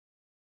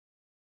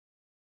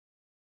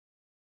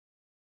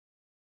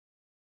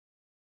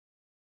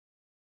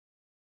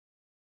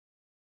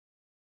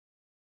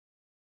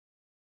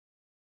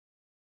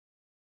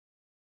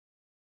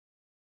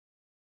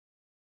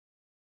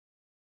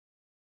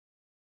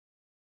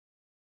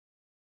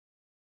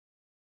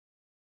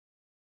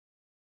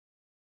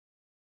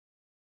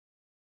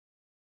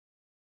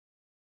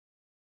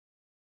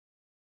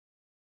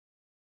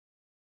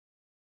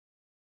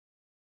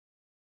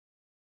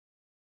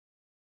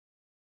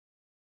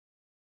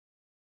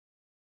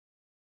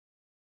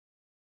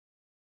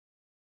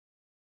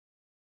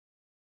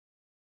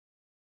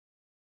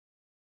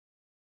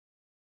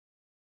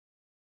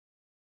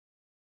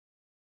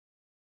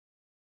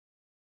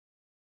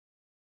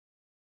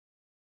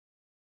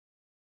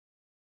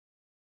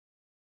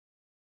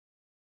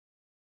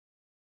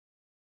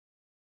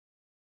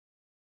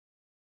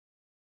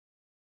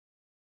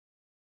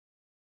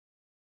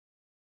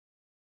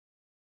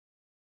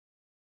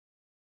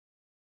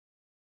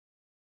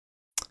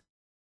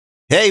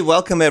Hey,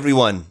 welcome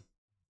everyone.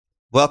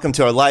 Welcome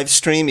to our live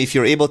stream. If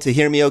you're able to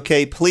hear me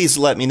okay, please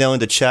let me know in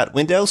the chat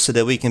window so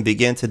that we can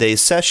begin today's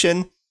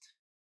session.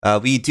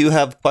 We do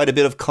have quite a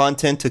bit of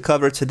content to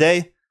cover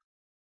today,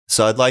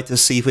 so I'd like to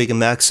see if we can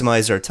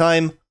maximize our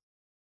time.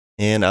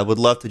 And I would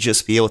love to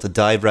just be able to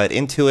dive right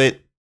into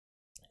it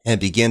and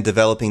begin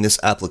developing this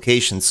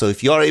application. So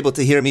if you are able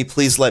to hear me,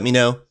 please let me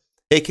know.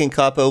 Hey, King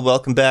Capo,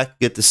 welcome back.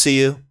 Good to see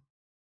you.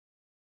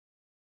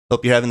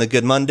 Hope you're having a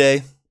good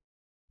Monday.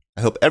 I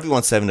hope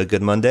everyone's having a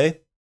good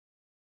Monday.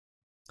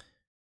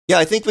 Yeah,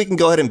 I think we can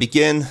go ahead and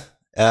begin.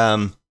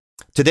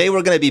 Today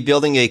we're going to be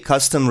building a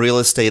custom real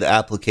estate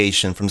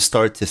application from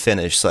start to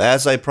finish. So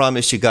as I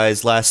promised you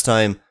guys last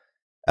time,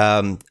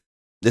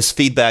 this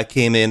feedback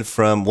came in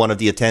from one of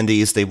the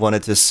attendees. They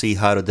wanted to see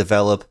how to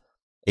develop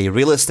a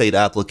real estate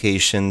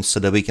application so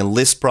that we can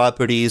list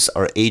properties,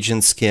 our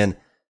agents can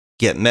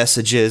get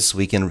messages,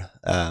 we can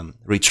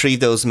retrieve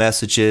those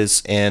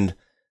messages and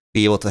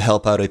be able to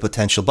help out a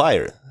potential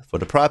buyer for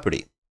the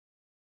property.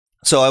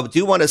 So I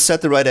do want to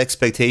set the right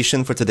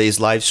expectation for today's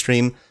live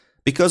stream.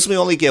 Because we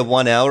only get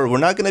 1 hour, we're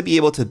not going to be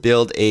able to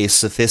build a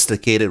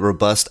sophisticated,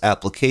 robust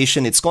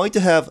application. It's going to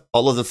have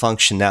all of the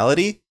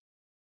functionality,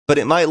 but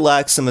it might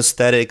lack some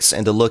aesthetics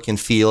and the look and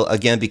feel,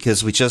 again,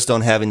 because we just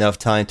don't have enough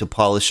time to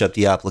polish up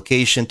the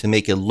application to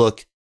make it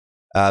look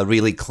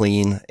really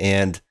clean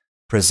and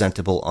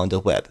presentable on the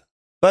web.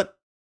 But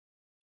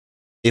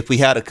if we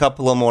had a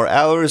couple of more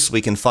hours,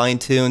 we can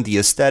fine-tune the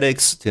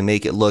aesthetics to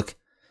make it look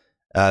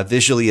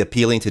visually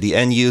appealing to the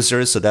end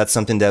user. So that's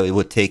something that it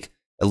would take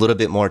a little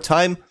bit more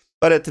time,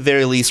 but at the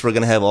very least, we're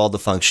going to have all the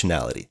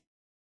functionality.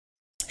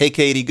 Hey,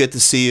 Katie, good to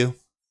see you.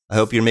 I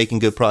hope you're making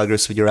good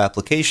progress with your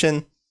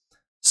application.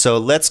 So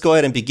let's go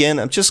ahead and begin.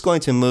 I'm just going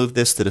to move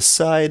this to the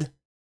side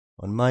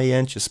on my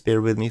end. Just bear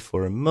with me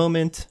for a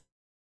moment.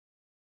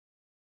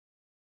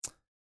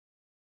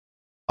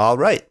 All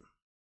right.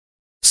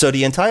 So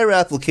the entire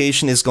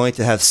application is going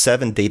to have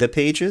 7 data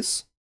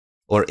pages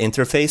or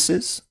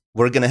interfaces.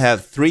 We're going to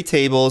have 3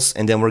 tables,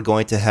 and then we're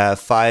going to have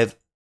 5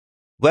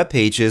 web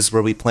pages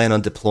where we plan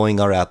on deploying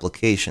our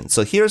application.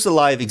 So here's a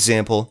live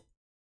example.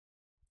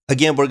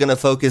 Again, we're going to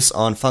focus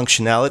on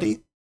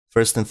functionality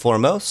first and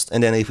foremost,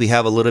 and then if we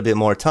have a little bit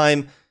more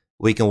time,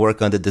 we can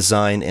work on the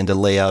design and the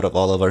layout of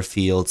all of our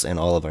fields and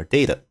all of our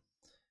data.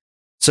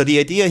 So the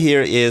idea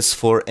here is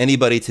for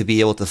anybody to be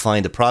able to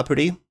find a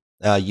property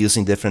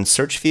using different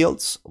search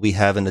fields. We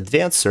have an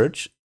advanced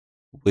search,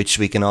 which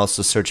we can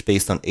also search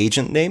based on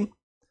agent name.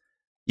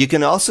 You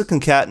can also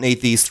concatenate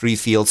these 3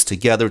 fields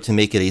together to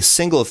make it a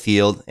single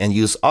field and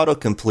use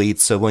autocomplete.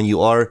 So when you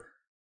are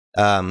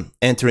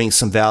entering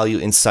some value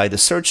inside the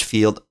search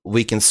field,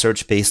 we can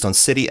search based on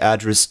city,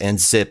 address, and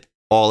zip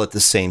all at the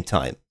same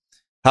time.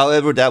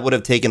 However, that would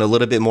have taken a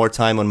little bit more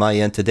time on my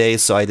end today,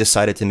 so I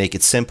decided to make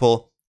it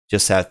simple.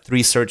 Just have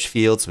 3 search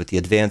fields with the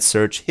advanced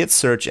search, hit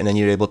search, and then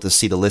you're able to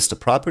see the list of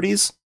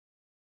properties.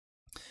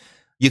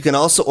 You can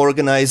also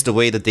organize the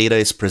way the data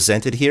is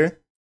presented here.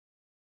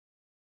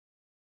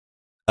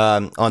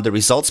 On the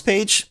results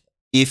page,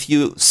 if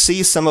you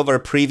see some of our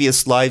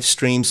previous live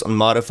streams on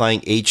modifying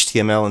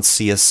HTML and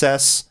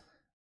CSS,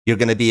 you're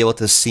going to be able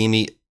to see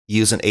me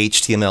use an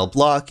HTML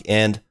block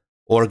and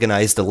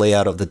organize the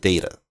layout of the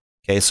data.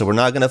 Okay, so we're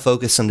not going to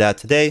focus on that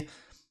today.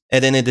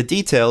 And then in the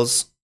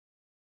details,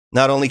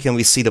 not only can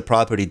we see the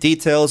property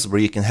details where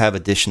you can have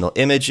additional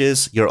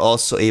images, you're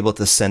also able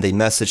to send a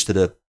message to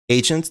the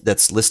agent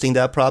that's listing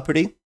that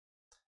property.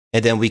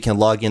 And then we can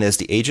log in as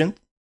the agent.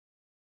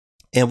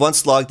 And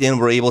once logged in,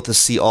 we're able to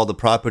see all the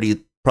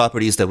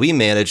properties that we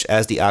manage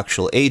as the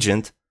actual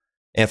agent.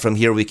 And from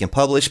here, we can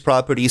publish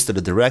properties to the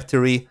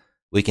directory.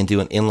 We can do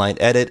an inline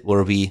edit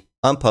where we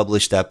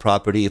unpublish that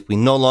property if we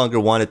no longer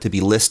want it to be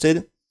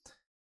listed.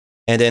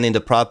 And then in the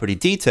property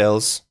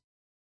details,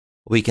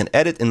 we can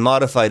edit and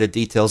modify the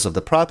details of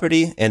the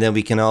property. And then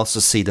we can also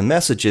see the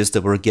messages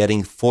that we're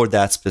getting for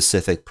that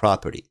specific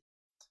property.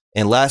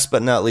 And last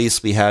but not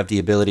least, we have the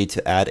ability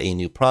to add a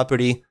new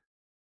property.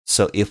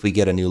 So if we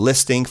get a new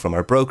listing from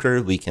our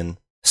broker, we can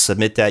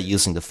submit that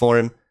using the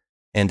form,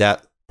 and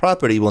that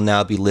property will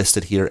now be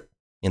listed here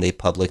in a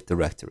public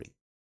directory.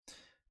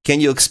 Can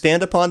you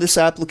expand upon this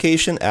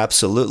application?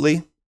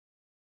 Absolutely.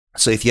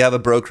 So if you have a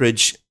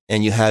brokerage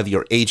and you have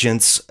your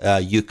agents,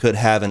 you could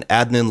have an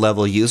admin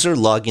level user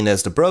log in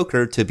as the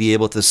broker to be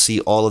able to see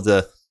all of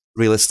the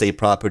real estate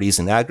properties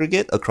in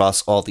aggregate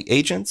across all the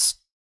agents.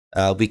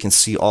 We can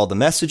see all the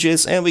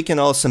messages, and we can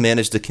also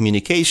manage the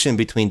communication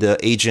between the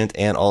agent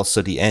and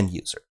also the end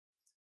user.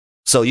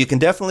 So you can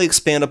definitely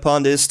expand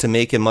upon this to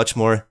make it much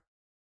more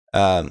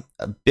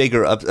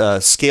bigger,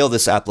 scale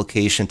this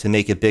application to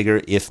make it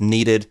bigger if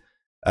needed,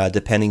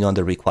 depending on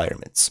the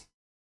requirements.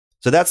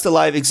 So that's the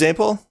live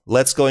example.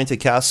 Let's go into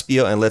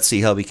Caspio and let's see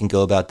how we can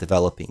go about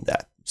developing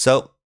that.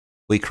 So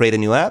we create a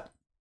new app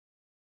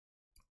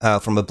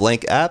from a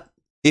blank app.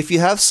 If you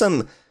have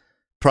some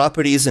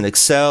properties in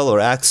Excel or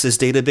Access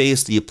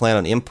database that you plan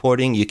on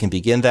importing, you can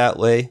begin that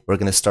way. We're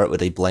going to start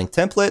with a blank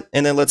template,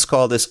 and then let's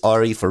call this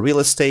RE for real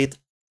estate,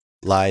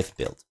 live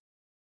build,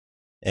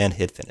 and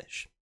hit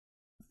finish.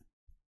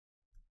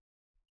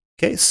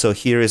 Okay, so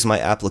here is my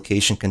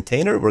application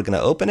container. We're going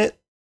to open it.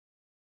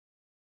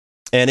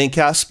 And in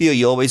Caspio,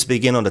 you always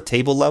begin on the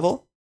table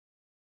level.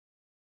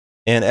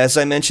 And as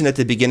I mentioned at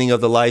the beginning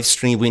of the live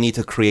stream, we need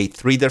to create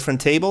 3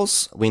 different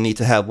tables. We need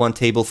to have one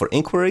table for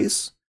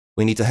inquiries.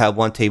 We need to have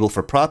one table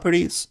for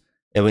properties.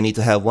 And we need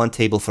to have one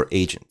table for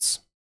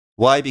agents.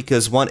 Why?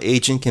 Because one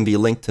agent can be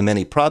linked to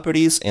many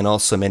properties and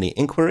also many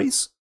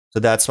inquiries. So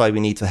that's why we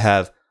need to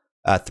have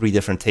 3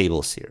 different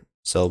tables here.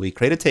 So we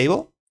create a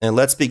table, and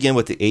let's begin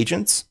with the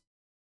agents.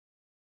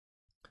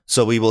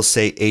 So we will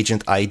say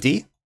agent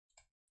ID.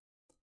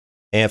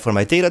 And for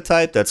my data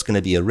type, that's going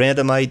to be a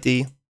random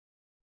ID.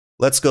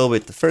 Let's go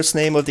with the first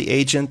name of the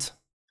agent,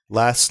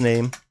 last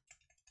name,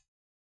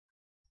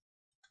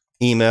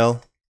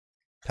 email,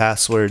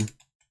 password,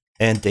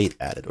 and date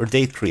added or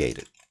date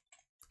created.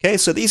 Okay,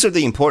 so these are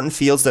the important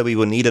fields that we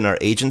will need in our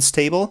agents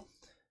table.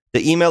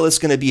 The email is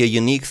going to be a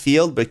unique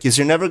field because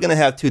you're never going to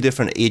have 2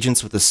 different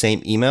agents with the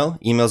same email.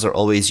 Emails are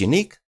always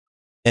unique.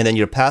 And then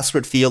your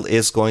password field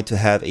is going to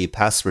have a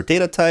password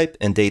data type,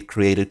 and date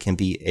created can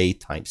be a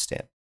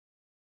timestamp.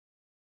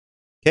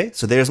 Okay,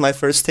 so there's my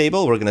first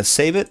table. We're going to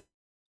save it.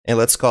 And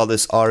let's call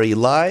this RE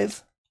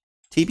Live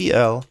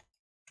TBL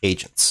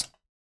Agents.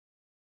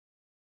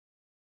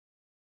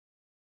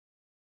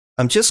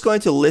 I'm just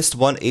going to list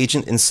one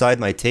agent inside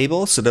my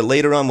table so that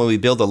later on when we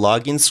build a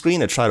login screen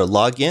and try to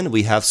log in,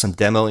 we have some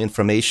demo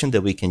information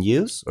that we can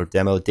use, or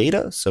demo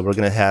data. So we're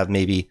going to have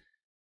maybe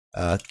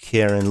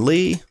Karen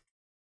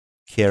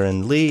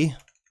Lee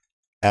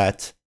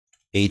at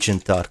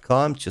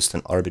agent.com, just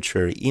an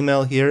arbitrary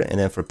email here. And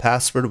then for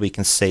password, we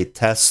can say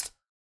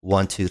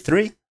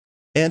test123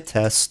 and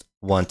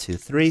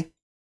test123.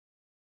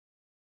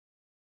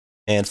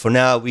 And for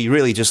now, we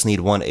really just need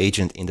one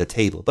agent in the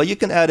table. But you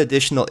can add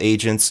additional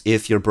agents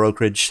if your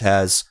brokerage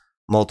has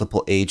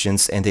multiple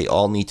agents and they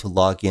all need to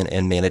log in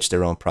and manage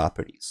their own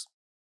properties.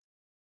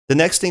 The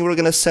next thing we're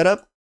going to set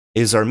up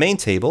is our main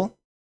table,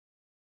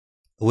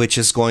 which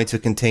is going to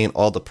contain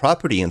all the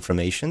property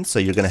information. So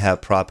you're going to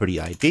have property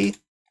ID.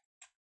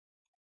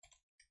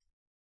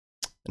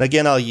 And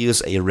again, I'll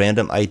use a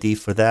random ID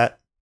for that.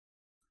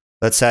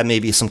 Let's add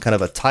maybe some kind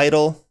of a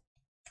title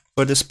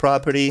for this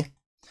property.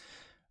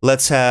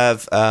 Let's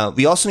have,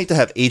 we also need to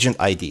have agent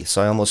ID.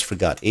 So I almost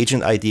forgot.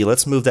 Agent ID,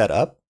 let's move that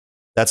up.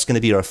 That's going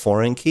to be our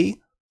foreign key.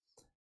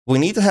 We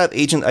need to have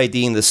agent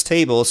ID in this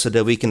table so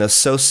that we can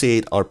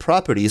associate our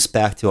properties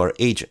back to our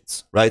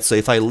agents, right? So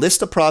if I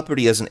list a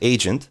property as an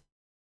agent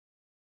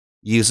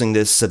using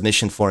this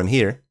submission form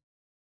here,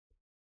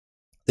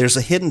 there's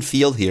a hidden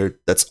field here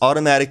that's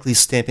automatically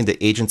stamping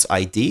the agent's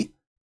ID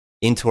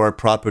into our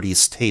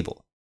properties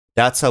table.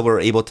 That's how we're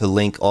able to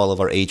link all of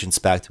our agents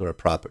back to our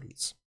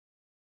properties.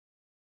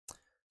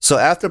 So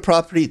after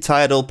property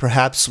title,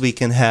 perhaps we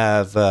can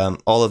have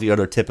all of the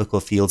other typical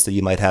fields that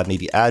you might have,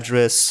 maybe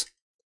address.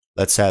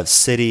 Let's have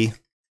city.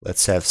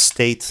 Let's have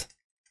state.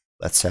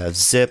 Let's have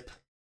zip.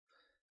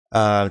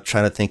 Trying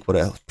to think what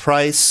else.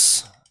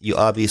 Price. You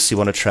obviously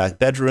want to track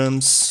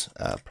bedrooms,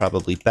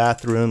 probably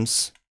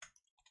bathrooms.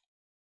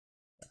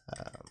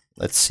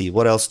 Let's see,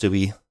 what else do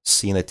we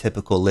see in a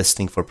typical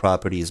listing for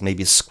properties?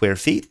 Maybe square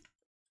feet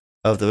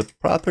of the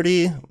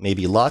property,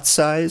 maybe lot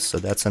size. So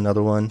that's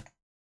another one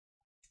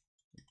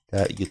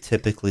that you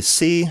typically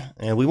see.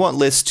 And we won't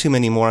list too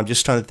many more. I'm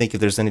just trying to think if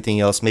there's anything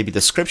else. Maybe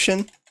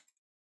description,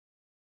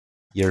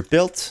 year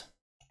built.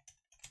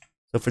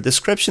 So for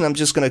description, I'm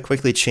just going to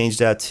quickly change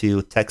that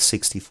to text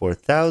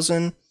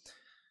 64,000.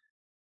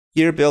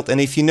 Year built. And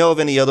if you know of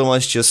any other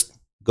ones, just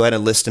go ahead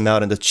and list them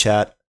out in the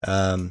chat.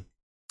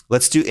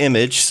 Let's do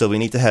image. So we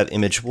need to have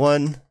image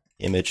 1,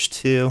 image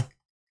 2,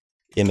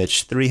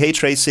 image 3. Hey,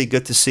 Tracy,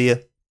 good to see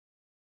you.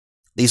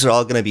 These are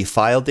all going to be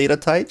file data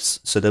types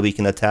so that we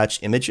can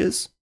attach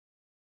images.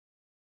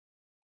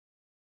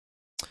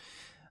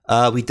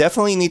 We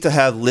definitely need to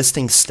have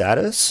listing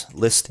status.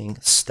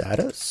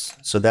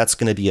 So that's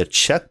going to be a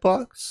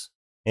checkbox.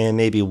 And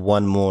maybe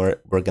one more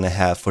we're going to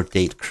have for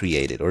date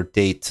created or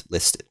date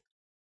listed.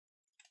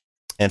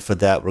 And for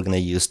that, we're going to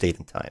use date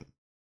and time.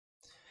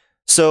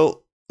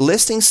 So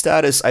listing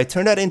status, I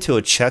turn that into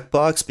a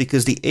checkbox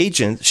because the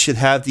agent should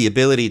have the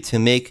ability to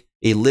make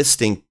a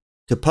listing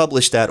to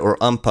publish that or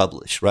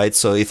unpublish, right?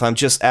 So if I'm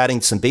just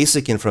adding some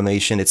basic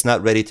information, it's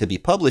not ready to be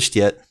published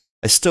yet,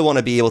 I still want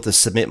to be able to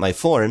submit my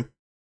form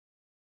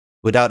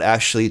without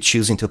actually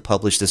choosing to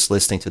publish this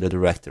listing to the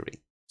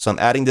directory. So I'm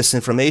adding this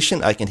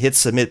information, I can hit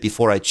submit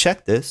before I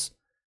check this.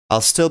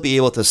 I'll still be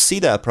able to see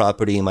that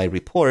property in my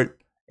report,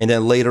 and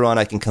then later on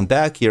I can come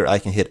back here, I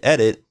can hit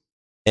edit,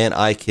 and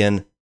I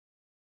can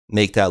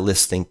make that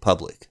listing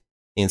public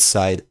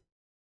inside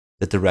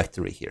the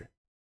directory here.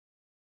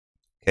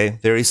 Okay,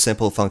 very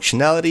simple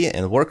functionality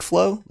and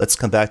workflow. Let's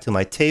come back to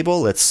my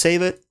table, let's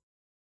save it,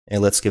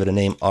 and let's give it a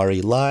name,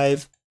 RE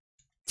Live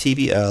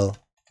TBL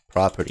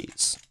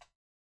Properties.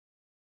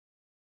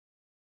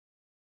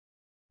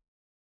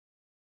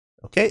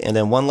 Okay, and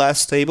then one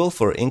last table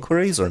for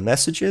inquiries or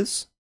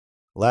messages.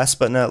 Last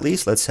but not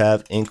least, let's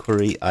have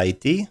inquiry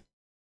ID.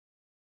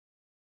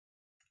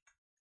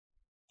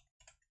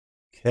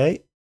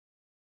 Okay.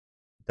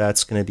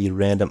 That's going to be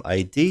random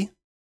ID.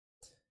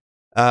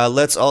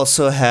 Let's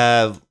also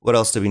have, what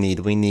else do we need?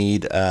 We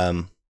need,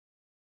 we're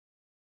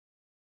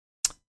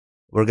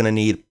going to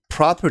need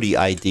property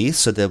ID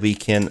so that we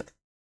can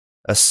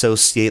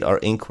associate our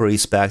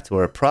inquiries back to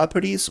our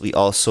properties. We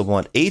also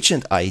want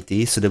agent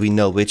ID so that we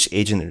know which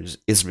agent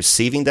is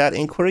receiving that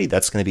inquiry.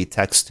 That's going to be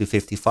text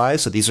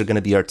 255. So these are going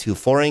to be our two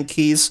foreign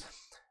keys.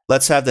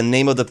 Let's have the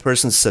name of the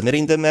person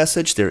submitting the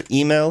message, their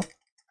email,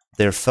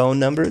 their phone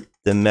number,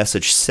 the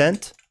message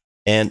sent,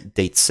 and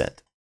date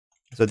sent.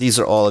 So these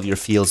are all of your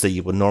fields that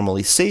you would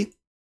normally see.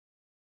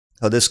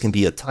 So this can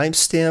be a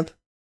timestamp.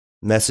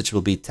 Message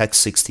will be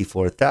text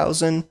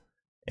 64,000.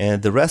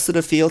 And the rest of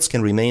the fields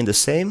can remain the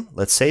same.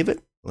 Let's save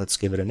it. Let's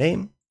give it a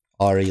name.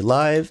 RE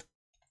Live,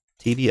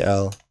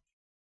 TBL,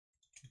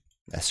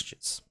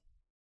 messages,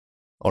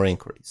 or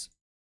inquiries.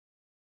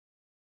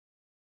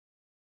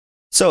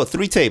 So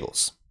 3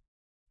 tables.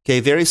 Okay,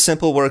 very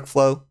simple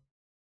workflow.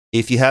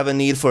 If you have a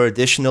need for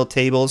additional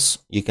tables,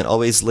 you can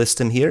always list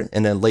them here.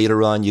 And then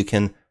later on, you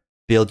can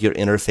build your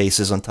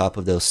interfaces on top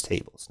of those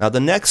tables. Now, the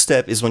next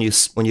step is when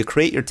you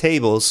create your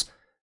tables,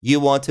 you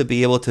want to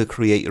be able to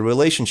create your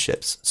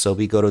relationships. So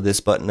we go to this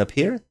button up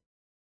here.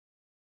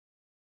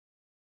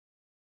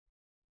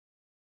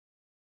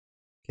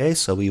 Okay,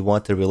 so we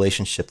want the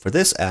relationship for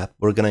this app.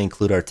 We're going to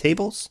include our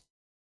tables.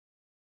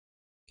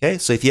 Okay,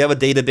 so if you have a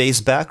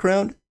database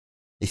background,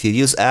 if you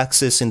use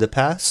Access in the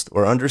past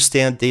or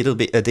understand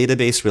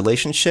database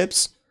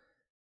relationships,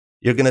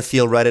 you're going to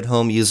feel right at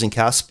home using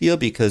Caspio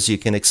because you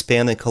can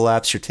expand and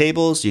collapse your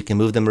tables. You can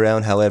move them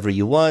around however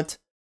you want.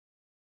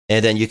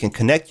 And then you can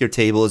connect your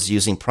tables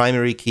using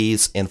primary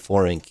keys and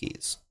foreign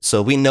keys.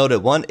 So we know that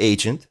one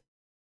agent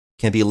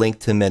can be linked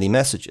to many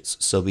messages.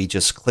 So we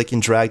just click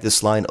and drag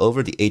this line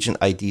over the agent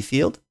ID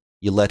field.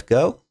 You let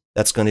go.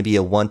 That's going to be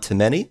a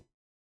one-to-many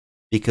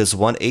because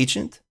one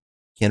agent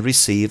can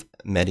receive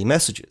many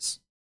messages.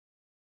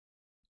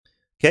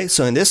 Okay,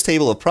 so in this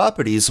table of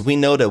properties, we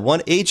know that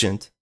one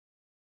agent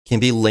can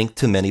be linked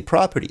to many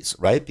properties,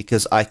 right?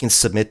 Because I can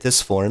submit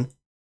this form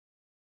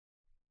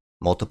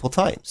multiple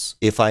times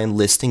if I am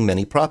listing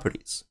many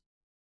properties.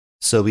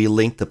 So we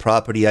link the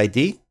property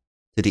ID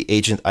to the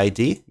agent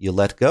ID. You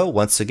let go.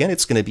 Once again,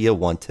 it's going to be a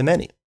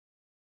one-to-many.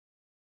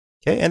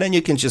 Okay, and then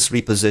you can just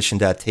reposition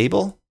that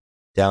table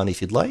down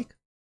if you'd like.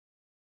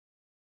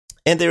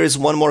 And there is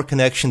one more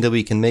connection that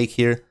we can make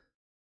here.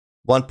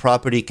 One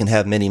property can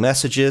have many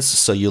messages,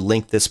 so you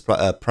link this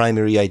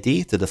primary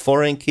ID to the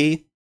foreign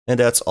key, and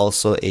that's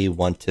also a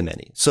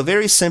one-to-many. So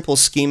very simple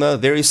schema,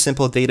 very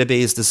simple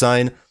database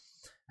design.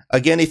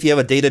 Again, if you have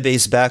a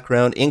database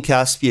background in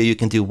Caspio, you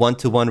can do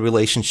one-to-one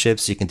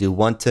relationships, you can do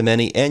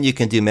one-to-many, and you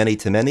can do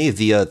many-to-many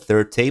via a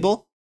third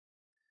table.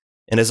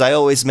 And as I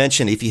always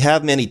mention, if you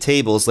have many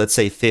tables, let's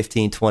say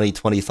 15, 20,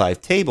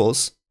 25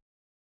 tables,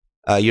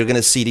 you're going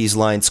to see these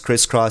lines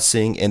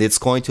crisscrossing, and it's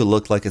going to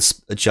look like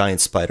a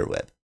giant spider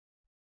web.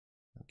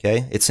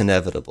 Okay, it's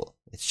inevitable.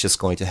 It's just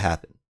going to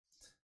happen.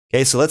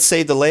 Okay, so let's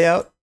save the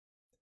layout.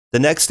 The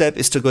next step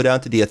is to go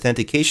down to the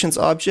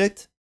authentications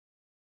object.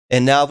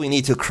 And now we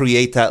need to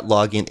create that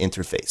login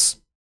interface.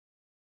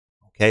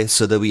 Okay,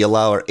 so that we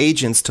allow our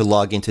agents to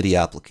log into the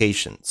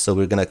application. So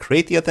we're going to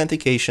create the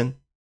authentication.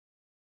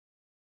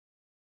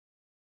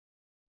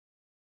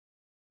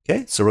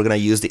 Okay, so we're going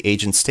to use the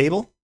agents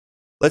table.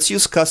 Let's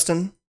use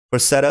custom for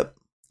setup.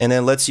 And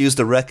then let's use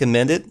the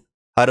recommended.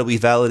 How do we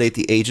validate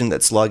the agent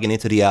that's logging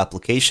into the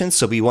application?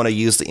 So we want to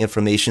use the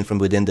information from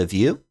within the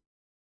view.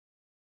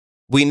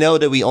 We know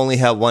that we only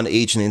have one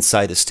agent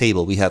inside this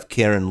table. We have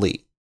Karen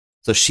Lee.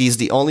 So she's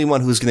the only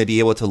one who's going to be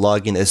able to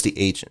log in as the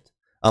agent,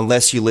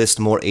 unless you list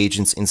more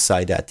agents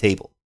inside that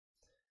table.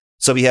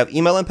 So we have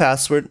email and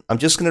password. I'm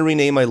just going to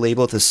rename my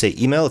label to say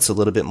email. It's a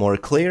little bit more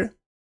clear.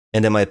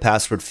 And then my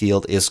password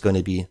field is going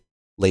to be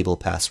label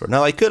password.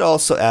 Now I could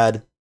also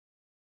add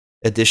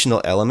additional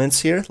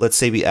elements here. Let's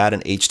say we add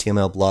an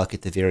HTML block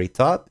at the very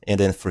top. And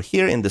then for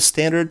here in the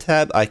standard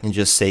tab, I can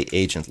just say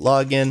agent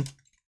login.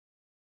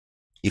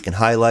 You can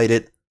highlight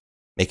it,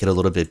 make it a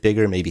little bit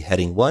bigger, maybe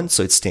heading 1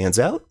 so it stands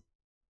out.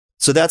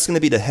 So that's going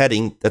to be the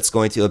heading that's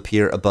going to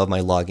appear above my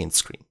login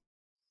screen.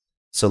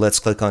 So let's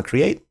click on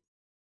create.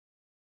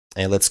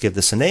 And let's give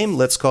this a name.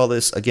 Let's call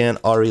this, again,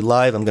 RE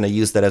Live. I'm going to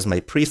use that as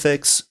my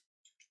prefix,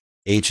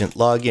 agent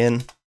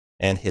login,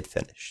 and hit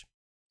finish.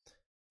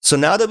 So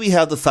now that we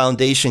have the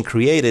foundation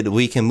created,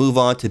 we can move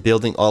on to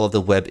building all of the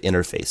web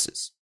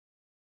interfaces.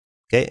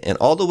 Okay, and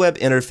all the web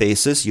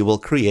interfaces you will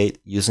create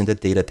using the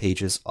data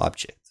pages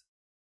object.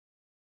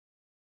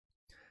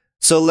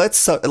 So let's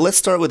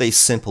start with a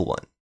simple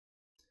one.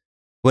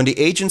 When the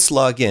agents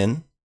log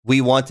in, we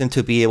want them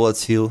to be able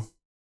to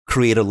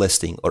create a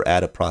listing or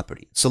add a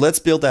property. So let's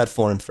build that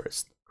form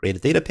first. Create a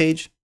data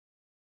page.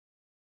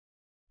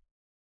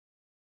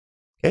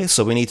 Okay,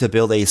 so we need to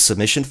build a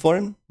submission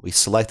form. We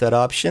select that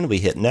option, we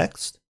hit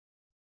next,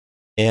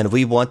 and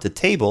we want the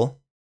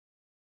table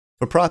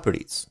for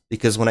properties,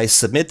 because when I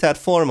submit that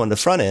form on the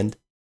front end,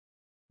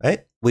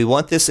 right, we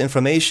want this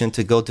information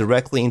to go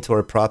directly into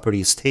our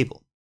properties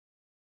table.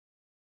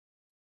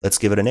 Let's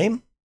give it a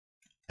name,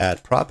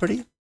 add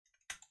property.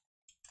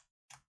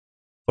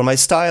 For my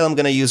style, I'm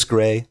going to use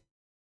gray.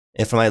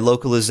 And for my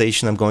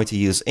localization, I'm going to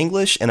use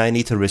English, and I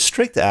need to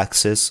restrict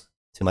access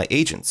to my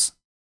agents.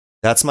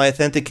 That's my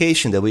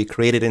authentication that we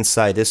created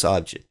inside this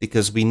object,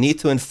 because we need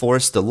to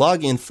enforce the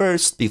login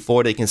first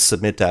before they can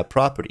submit that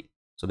property.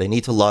 So they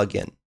need to log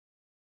in.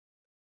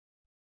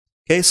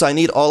 Okay, so I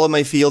need all of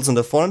my fields in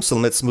the form, so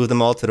let's move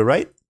them all to the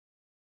right.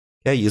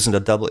 Okay, using the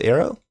double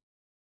arrow,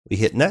 we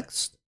hit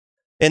next.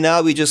 And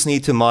now we just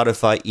need to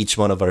modify each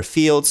one of our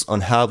fields on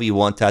how we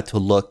want that to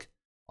look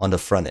on the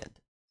front end.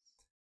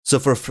 So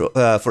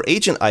for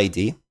agent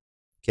ID,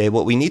 okay,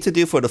 what we need to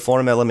do for the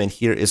form element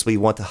here is we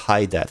want to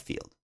hide that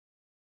field.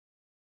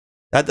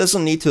 That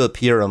doesn't need to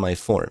appear on my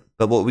form,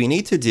 but what we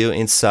need to do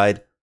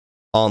inside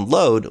on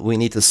load, we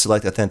need to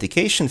select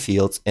authentication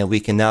fields, and we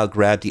can now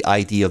grab the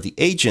ID of the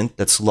agent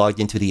that's logged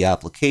into the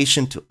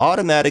application to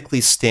automatically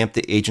stamp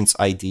the agent's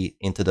ID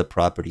into the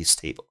properties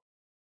table.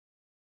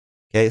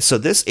 Okay, so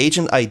this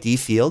agent ID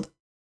field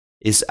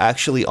is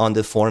actually on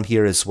the form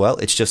here as well.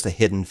 It's just a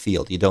hidden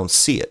field. You don't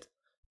see it.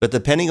 But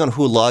depending on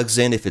who logs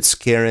in, if it's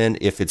Karen,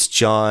 if it's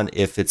John,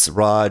 if it's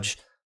Raj,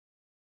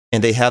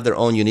 and they have their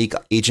own unique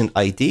agent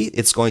ID,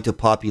 it's going to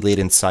populate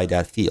inside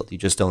that field. You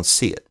just don't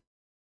see it.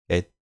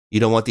 Okay?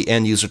 You don't want the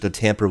end user to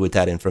tamper with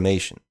that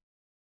information.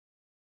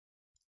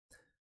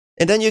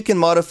 And then you can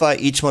modify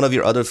each one of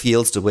your other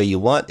fields the way you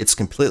want. It's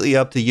completely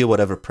up to you,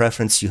 whatever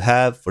preference you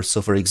have.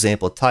 So for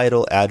example,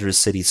 title, address,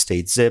 city,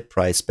 state, zip,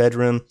 price,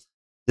 bedroom.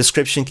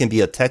 Description can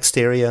be a text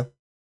area.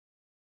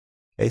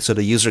 Okay, so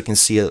the user can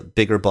see a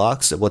bigger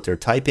box of what they're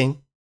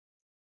typing.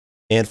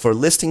 And for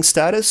listing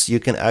status,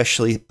 you can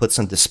actually put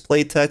some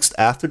display text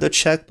after the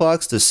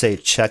checkbox to say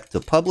check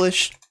to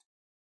publish,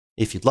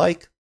 if you'd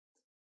like.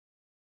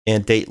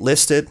 And date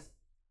listed,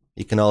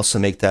 you can also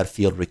make that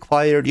field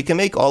required. You can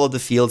make all of the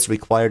fields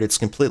required. It's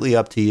completely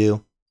up to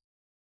you.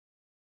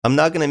 I'm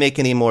not going to make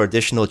any more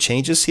additional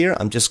changes here.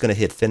 I'm just going to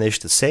hit finish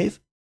to save.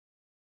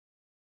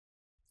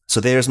 So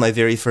there's my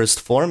very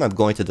first form. I'm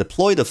going to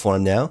deploy the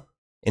form now.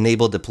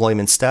 Enable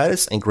deployment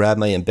status and grab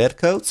my embed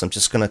code. So I'm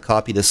just going to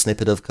copy the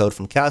snippet of code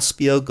from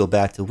Caspio, go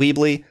back to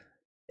Weebly,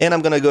 and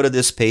I'm going to go to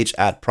this page,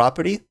 add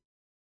property.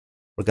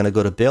 We're going to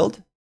go to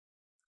build.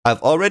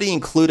 I've already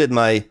included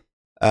my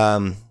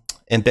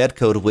embed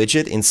code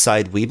widget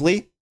inside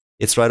Weebly.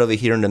 It's right over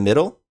here in the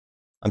middle.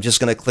 I'm just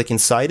going to click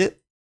inside it,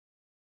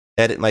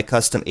 edit my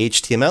custom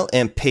HTML,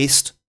 and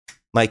paste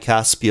my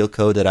Caspio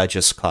code that I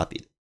just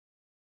copied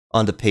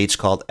on the page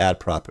called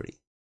add property.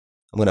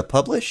 I'm going to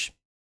publish.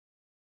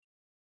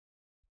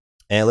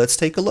 And let's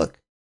take a look.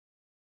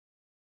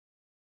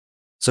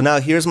 So now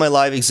here's my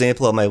live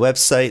example of my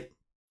website.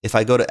 If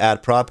I go to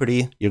add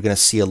property, you're going to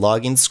see a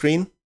login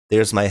screen.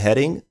 There's my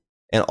heading.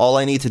 And all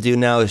I need to do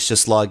now is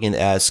just log in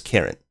as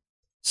Karen.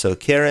 So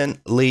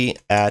Karen Lee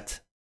at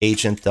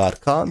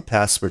agent.com,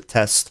 password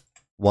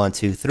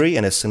test123.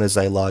 And as soon as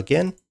I log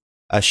in,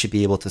 I should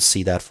be able to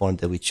see that form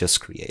that we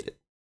just created.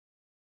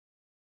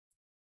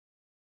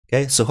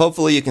 Okay, so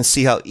hopefully you can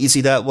see how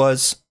easy that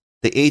was.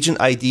 The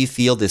agent ID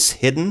field is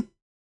hidden,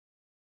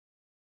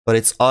 but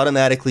it's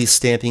automatically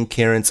stamping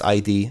Karen's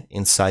ID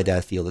inside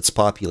that field. It's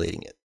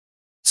populating it.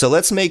 So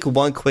let's make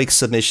one quick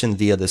submission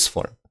via this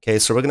form. Okay,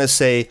 so we're going to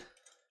say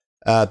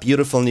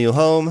beautiful new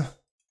home.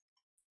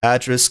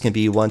 Address can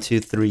be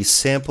 123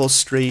 Sample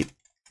Street.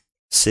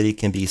 City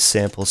can be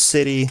Sample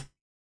City.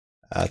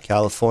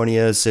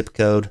 California, zip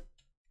code,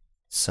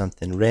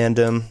 something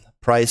random.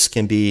 Price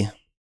can be,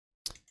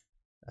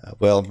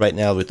 well, right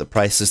now with the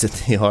prices that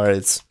they are,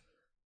 it's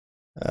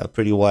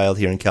pretty wild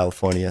here in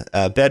California.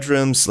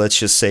 Bedrooms, let's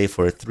just say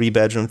for a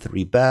 3-bedroom,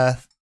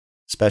 3-bath,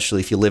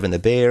 especially if you live in the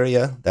Bay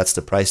Area, that's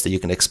the price that you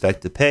can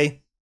expect to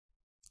pay.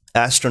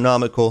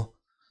 Astronomical,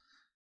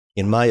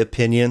 in my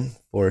opinion,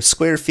 for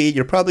square feet,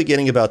 you're probably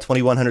getting about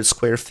 2,100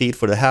 square feet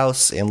for the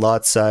house, and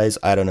lot size,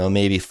 I don't know,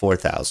 maybe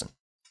 4,000.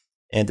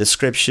 And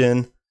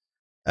description,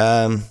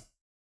 the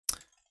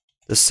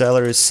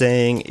seller is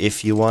saying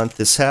if you want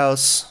this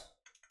house,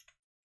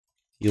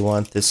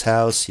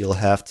 you'll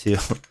have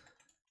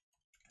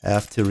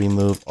to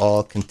remove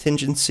all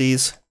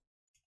contingencies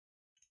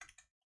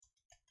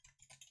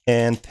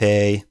and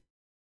pay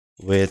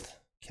with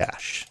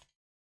cash.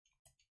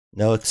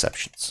 No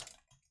exceptions,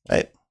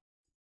 right?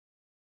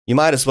 You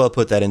might as well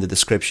put that in the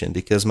description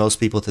because most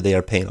people today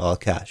are paying all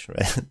cash,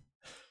 right?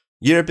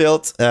 Year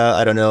built,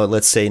 I don't know,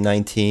 let's say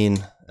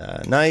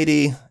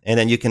 1990, and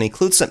then you can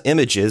include some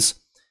images.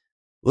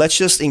 Let's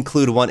just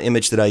include one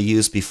image that I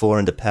used before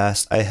in the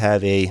past. I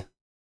have a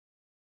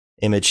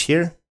image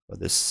here for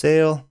this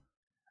sale.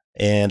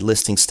 And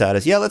listing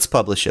status, yeah, let's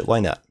publish it. Why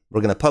not?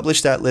 We're going to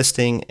publish that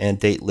listing, and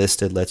date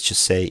listed, let's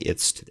just say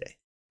it's today.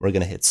 We're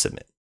going to hit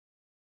submit.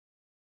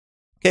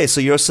 Okay,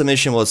 so your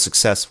submission was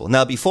successful.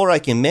 Now, before I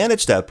can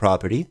manage that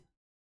property,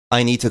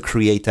 I need to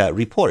create that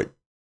report.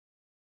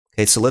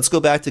 Okay, so let's go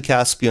back to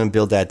Caspio and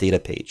build that data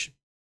page.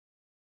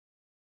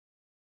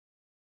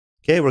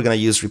 Okay, we're going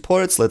to use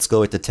reports. Let's go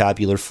with the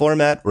tabular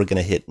format. We're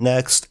going to hit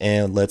next,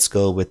 and let's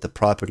go with the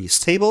properties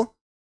table.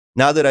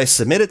 Now that I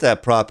submitted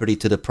that property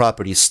to the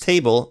properties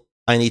table,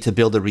 I need to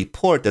build a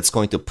report that's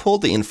going to pull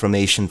the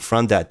information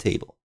from that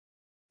table.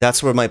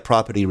 That's where my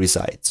property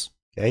resides.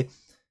 Okay,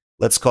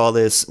 let's call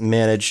this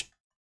manage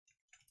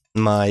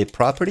my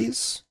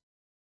properties.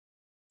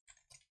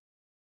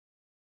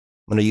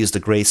 I'm going to use the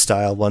gray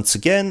style once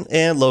again,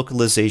 and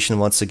localization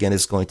once again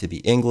is going to be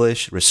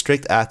English.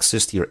 Restrict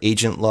access to your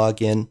agent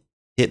login.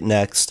 Hit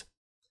next.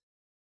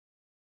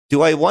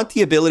 Do I want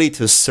the ability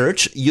to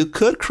search? You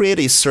could create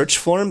a search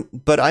form,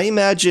 but I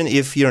imagine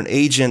if you're an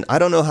agent, I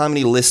don't know how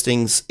many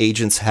listings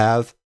agents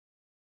have.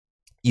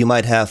 You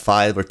might have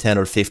 5 or 10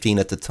 or 15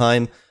 at the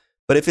time.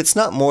 But if it's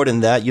not more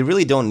than that, you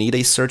really don't need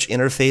a search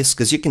interface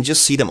because you can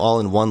just see them all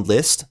in one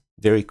list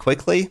very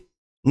quickly.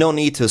 No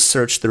need to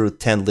search through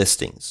 10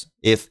 listings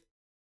if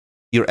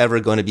you're ever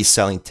going to be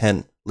selling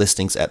 10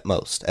 listings at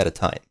most at a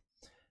time.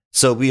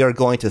 So we are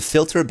going to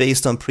filter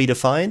based on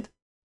predefined.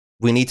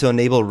 We need to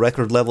enable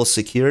record level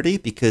security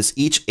because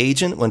each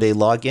agent, when they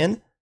log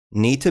in,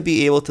 need to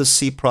be able to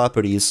see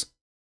properties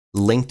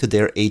linked to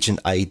their agent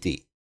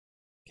ID.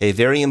 Okay,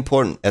 very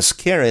important. As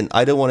Karen,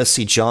 I don't want to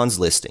see John's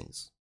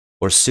listings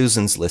or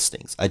Susan's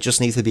listings. I just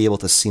need to be able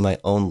to see my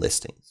own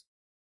listings.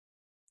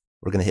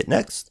 We're going to hit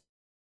next.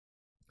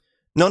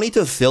 No need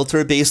to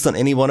filter based on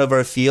any one of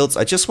our fields.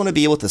 I just want to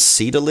be able to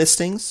see the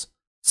listings.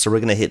 So we're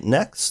going to hit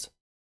next.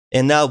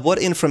 And now what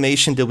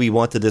information do we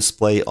want to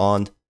display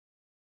on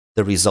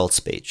the results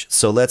page?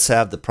 So let's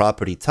have the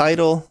property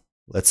title.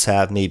 Let's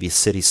have maybe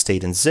city,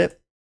 state, and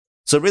zip.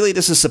 So really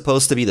this is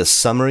supposed to be the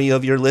summary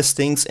of your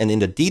listings. And in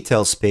the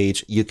details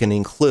page, you can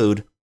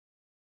include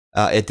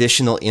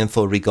additional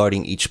info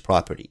regarding each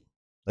property.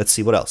 Let's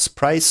see what else.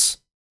 Price.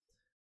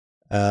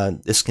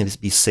 This can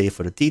be saved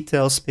for the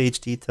details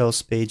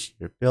page,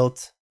 year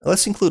built.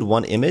 Let's include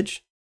one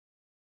image,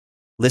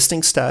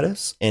 listing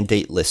status, and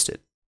date listed.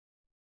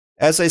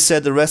 As I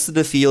said, the rest of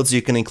the fields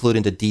you can include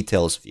in the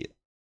details view.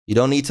 You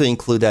don't need to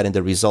include that in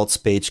the results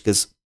page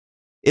because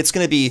it's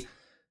going to be,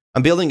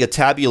 I'm building a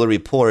tabular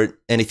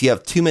report, and if you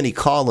have too many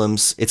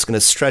columns, it's going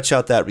to stretch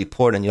out that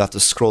report and you have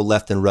to scroll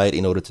left and right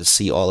in order to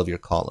see all of your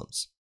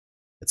columns.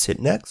 Let's hit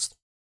next.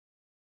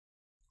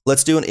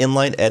 Let's do an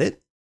inline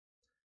edit.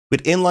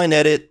 With inline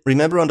edit,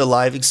 remember on the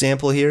live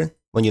example here,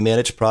 when you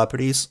manage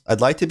properties,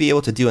 I'd like to be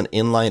able to do an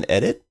inline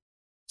edit.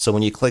 So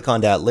when you click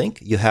on that link,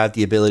 you have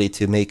the ability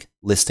to make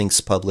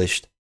listings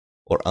published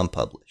or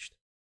unpublished.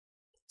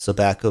 So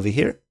back over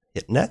here,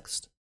 hit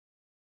next.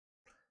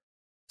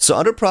 So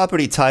under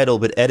property title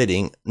with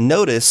editing,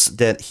 notice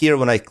that here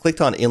when I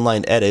clicked on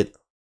inline edit,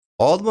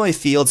 all of my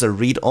fields are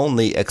read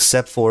only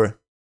except for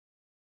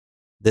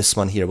this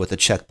one here with the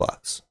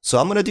checkbox. So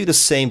I'm going to do the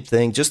same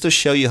thing just to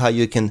show you how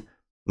you can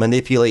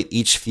manipulate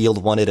each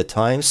field one at a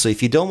time. So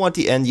if you don't want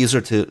the end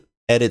user to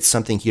edit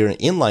something here in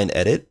inline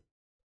edit,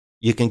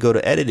 you can go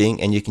to editing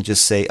and you can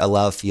just say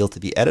allow field to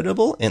be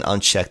editable and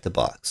uncheck the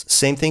box.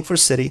 Same thing for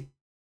city.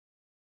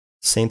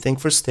 Same thing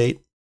for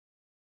state.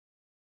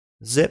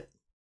 Zip.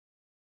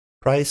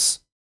 Price.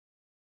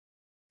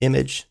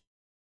 Image.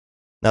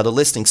 Now the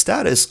listing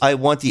status, I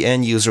want the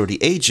end user or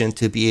the agent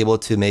to be able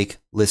to make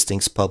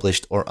listings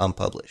published or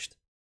unpublished.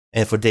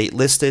 And for date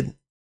listed,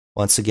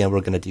 once again,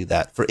 we're going to do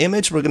that. For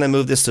image, we're going to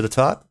move this to the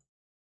top.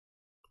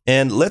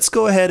 And let's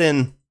go ahead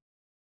and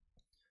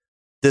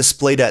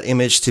display that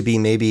image to be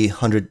maybe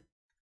 100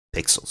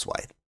 pixels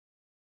wide.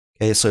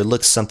 Okay, so it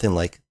looks something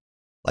like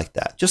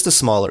that. Just a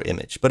smaller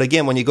image. But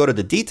again, when you go to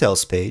the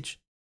details page,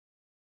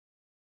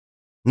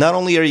 not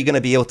only are you going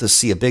to be able to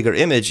see a bigger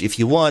image, if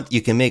you want,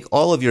 you can make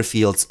all of your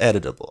fields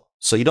editable.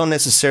 So you don't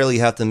necessarily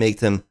have to make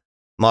them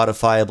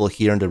modifiable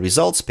here in the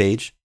results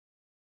page.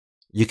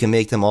 You can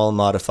make them all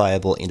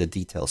modifiable in the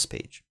details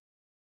page.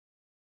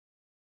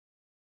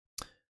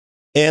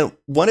 And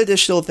one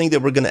additional thing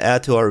that we're going to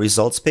add to our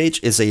results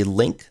page is a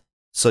link.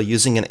 So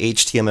using an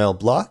HTML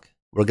block,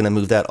 we're going to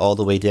move that all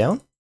the way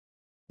down.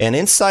 And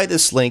inside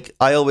this link,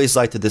 I always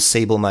like to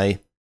disable my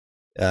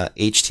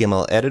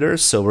HTML editor.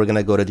 So we're going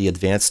to go to the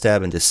advanced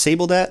tab and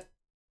disable that.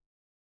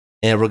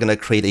 And we're going to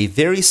create a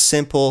very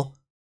simple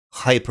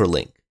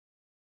hyperlink.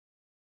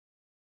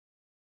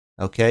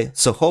 Okay,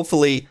 so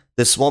hopefully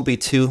this won't be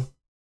too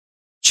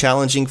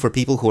challenging for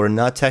people who are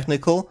not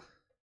technical.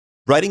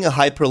 Writing a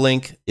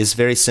hyperlink is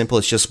very simple.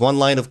 It's just one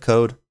line of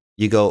code.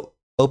 You go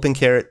open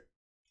caret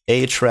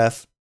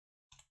ahref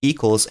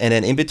equals, and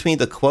then in between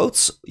the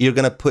quotes, you're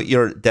going to put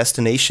your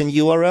destination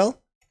URL,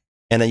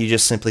 and then you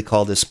just simply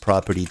call this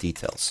property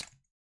details,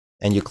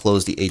 and you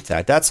close the A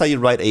tag. That's how you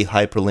write a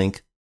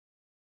hyperlink,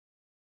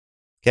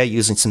 okay,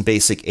 using some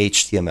basic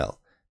HTML.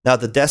 Now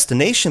the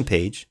destination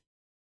page,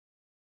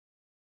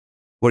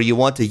 where you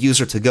want the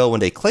user to go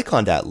when they click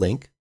on that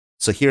link.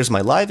 So here's my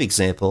live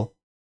example.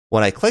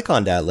 When I click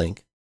on that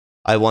link,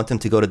 I want them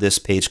to go to this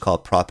page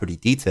called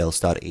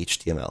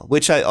propertydetails.html,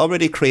 which I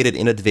already created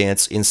in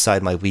advance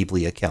inside my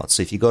Weebly account.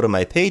 So if you go to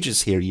my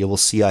pages here, you will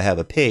see I have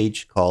a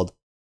page called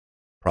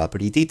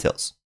property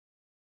details.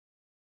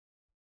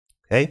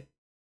 Okay.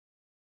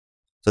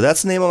 So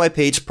that's the name of my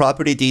page,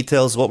 property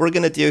details. What we're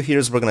going to do here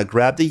is we're going to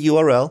grab the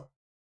URL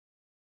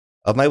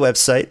of my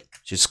website,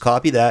 just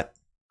copy that,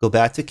 go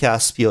back to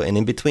Caspio, and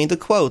in between the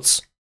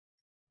quotes,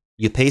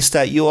 You paste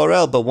that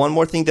URL, but one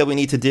more thing that we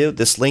need to do,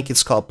 this link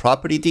is called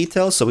property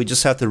details, so we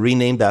just have to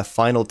rename that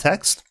final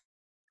text,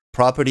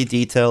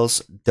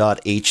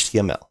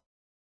 propertydetails.html.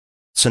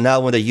 So now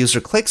when the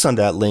user clicks on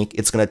that link,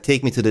 it's going to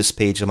take me to this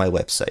page of my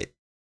website.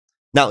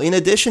 Now, in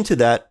addition to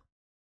that,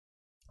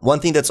 one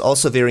thing that's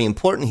also very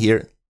important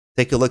here,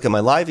 take a look at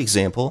my live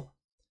example.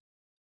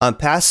 I'm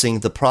passing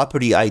the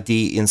property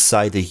ID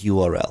inside the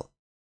URL.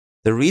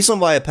 The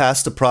reason why I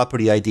passed the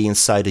property ID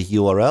inside the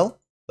URL,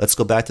 let's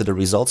go back to the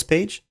results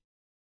page.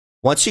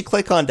 Once you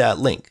click on that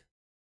link,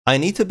 I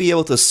need to be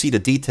able to see the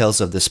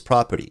details of this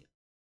property.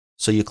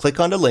 So you click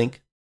on the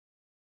link.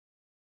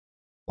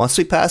 Once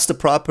we pass the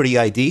property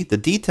ID, the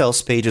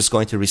details page is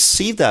going to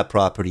receive that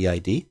property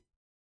ID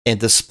and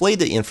display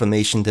the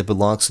information that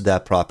belongs to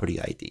that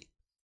property ID.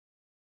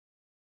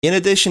 In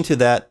addition to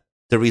that,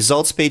 the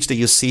results page that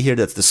you see here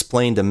that's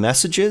displaying the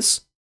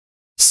messages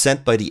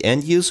sent by the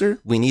end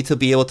user, we need to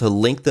be able to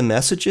link the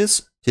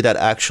messages to that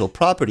actual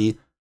property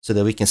so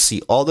that we can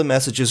see all the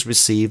messages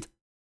received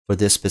for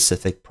this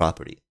specific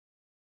property.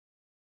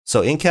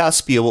 So in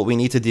Caspio, what we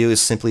need to do is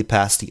simply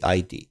pass the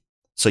ID.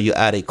 So you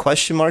add a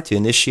question mark to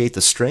initiate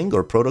the string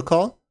or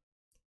protocol.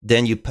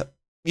 Then you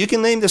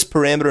can name this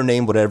parameter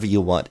name whatever you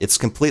want. It's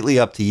completely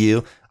up to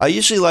you. I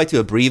usually like to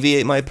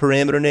abbreviate my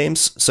parameter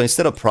names. So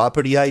instead of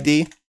property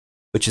ID,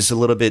 which is a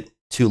little bit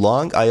too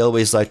long, I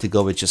always like to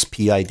go with just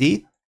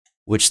PID,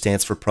 which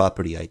stands for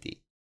property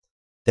ID.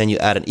 Then you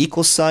add an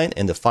equal sign,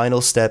 and the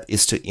final step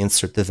is to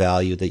insert the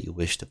value that you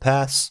wish to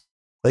pass.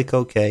 Click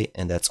OK,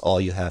 and that's all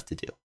you have to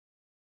do.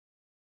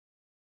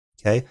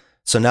 Okay,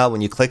 so now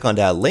when you click on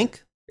that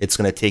link, it's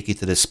going to take you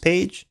to this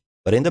page,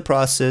 but in the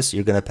process,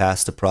 you're going to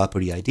pass the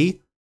property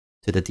ID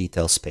to the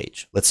details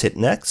page. Let's hit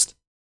next.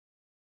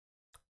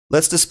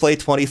 Let's display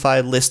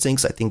 25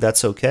 listings. I think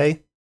that's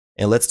okay.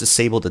 And let's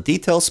disable the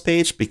details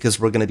page because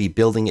we're going to be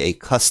building a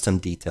custom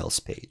details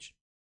page.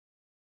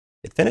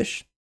 Hit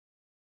finish.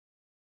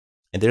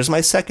 And there's my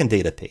second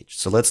data page.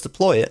 So let's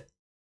deploy it.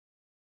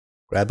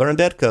 Grab our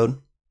embed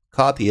code,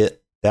 copy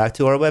it back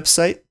to our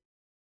website.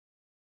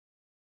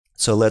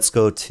 So let's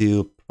go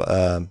to,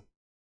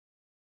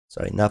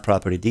 not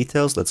property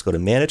details. Let's go to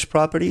manage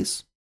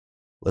properties.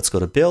 Let's go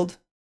to build,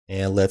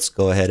 and let's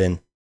go ahead and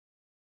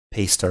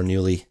paste our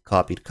newly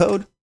copied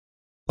code,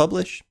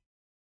 publish.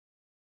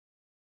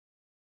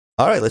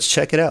 All right, let's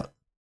check it out.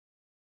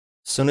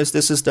 As soon as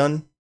this is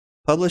done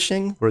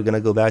publishing, we're going to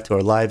go back to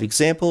our live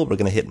example. We're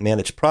going to hit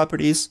manage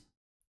properties,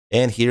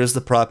 and here's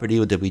the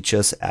property that we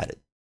just added.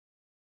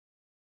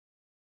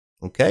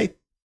 Okay.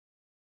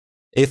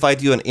 If I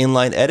do an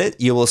inline edit,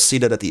 you will see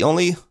that the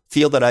only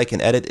field that I can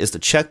edit is the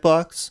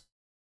checkbox.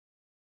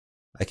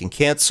 I can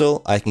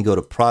cancel. I can go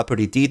to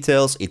property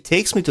details. It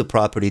takes me to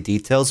property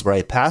details where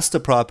I pass the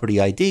property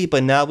ID,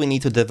 but now we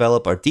need to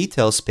develop our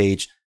details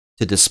page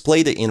to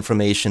display the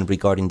information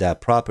regarding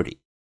that property.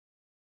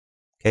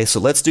 Okay, so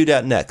let's do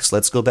that next.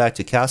 Let's go back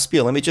to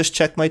Caspio. Let me just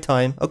check my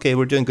time. Okay,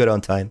 we're doing good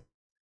on time.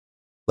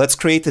 Let's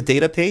create the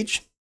data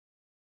page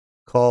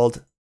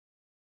called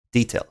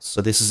details.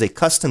 So this is a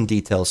custom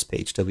details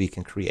page that we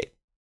can create.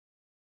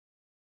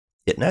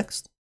 Hit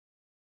next.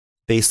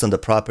 Based on the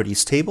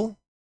properties table,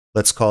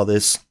 let's call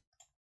this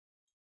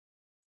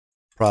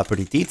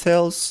property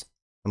details.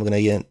 I'm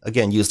going to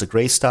again use the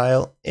gray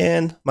style,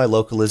 and my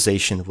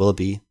localization will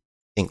be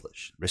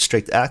English.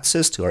 Restrict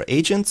access to our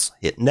agents.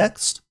 Hit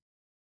next.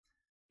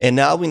 And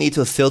now we need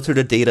to filter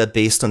the data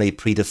based on a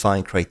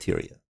predefined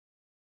criteria.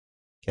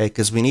 Okay,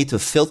 because we need to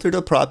filter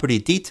the property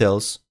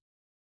details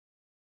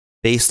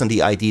based on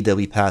the ID that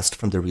we passed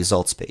from the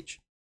results page.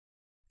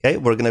 Okay,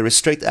 we're going to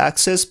restrict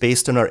access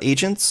based on our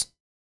agents.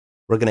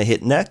 We're going to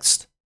hit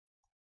next.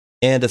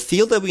 And the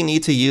field that we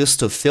need to use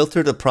to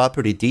filter the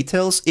property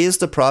details is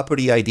the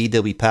property ID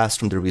that we passed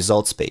from the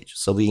results page.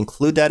 So we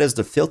include that as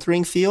the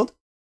filtering field.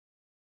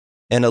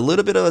 And a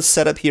little bit of a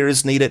setup here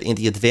is needed. In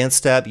the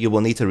advanced tab, you will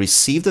need to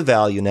receive the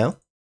value now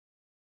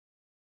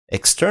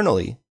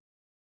externally.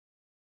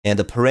 And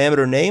the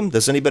parameter name,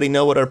 does anybody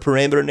know what our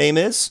parameter name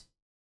is?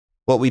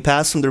 What we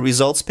passed from the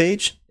results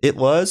page, it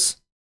was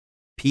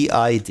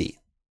PID,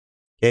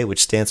 okay,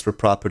 which stands for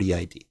property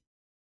ID.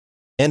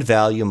 And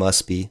value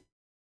must be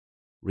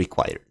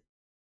required.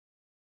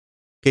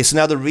 Okay, so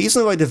now the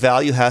reason why the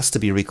value has to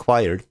be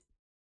required,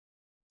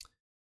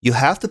 you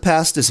have to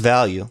pass this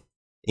value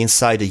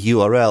inside the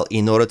URL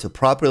in order to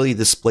properly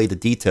display the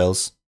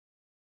details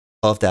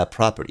of that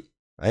property,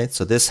 right?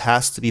 So this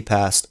has to be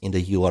passed in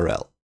the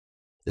URL,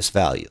 this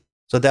value.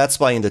 So that's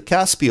why in the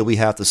Caspio, we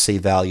have to say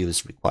value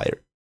is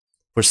required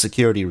for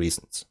security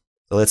reasons.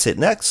 So let's hit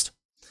next.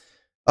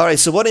 All right,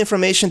 so what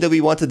information do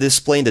we want to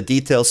display in the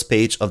details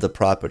page of the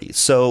property?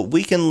 So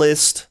we can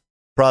list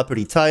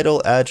property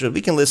title, address.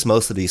 We can list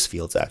most of these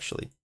fields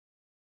actually.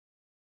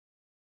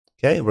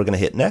 Okay, we're going to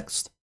hit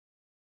next.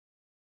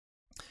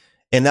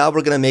 And now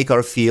we're going to make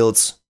our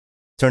fields,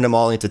 turn them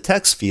all into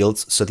text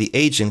fields so the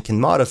agent can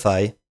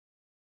modify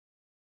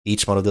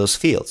each one of those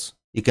fields.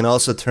 You can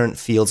also turn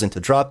fields into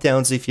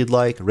drop-downs if you'd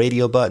like,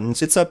 radio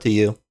buttons, it's up to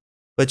you.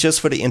 But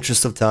just for the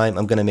interest of time,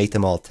 I'm going to make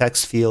them all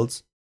text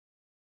fields.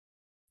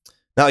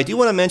 Now, I do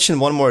want to mention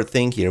one more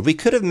thing here. We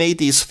could have made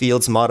these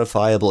fields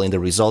modifiable in the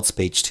results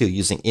page too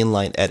using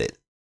inline edit,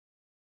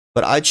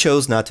 but I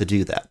chose not to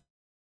do that.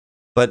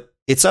 But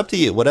it's up to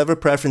you. Whatever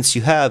preference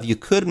you have, you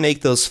could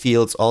make those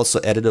fields also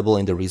editable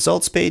in the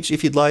results page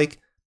if you'd like.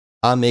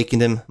 I'm making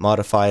them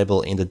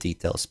modifiable in the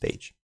details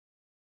page.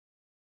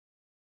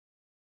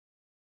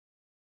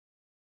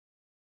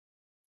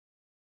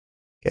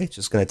 Okay,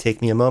 just going to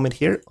take me a moment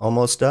here.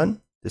 Almost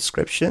done.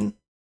 Description,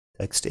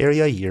 text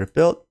area, year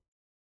built.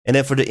 And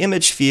then for the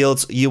image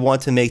fields, you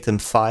want to make them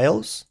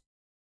files.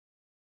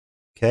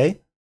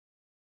 Okay.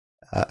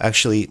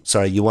 Actually,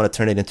 sorry, you want to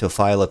turn it into a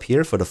file up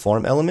here for the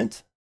form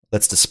element.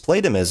 Let's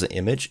display them as an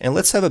image, and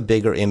let's have a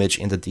bigger image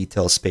in the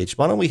details page.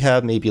 Why don't we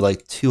have maybe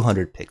like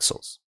 200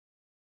 pixels?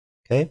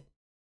 Okay.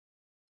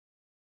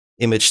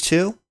 Image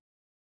 2,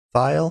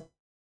 file,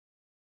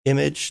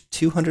 image,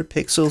 200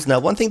 pixels. Now,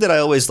 one thing that I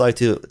always like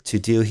to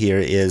do here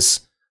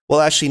is, well,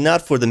 actually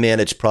not for the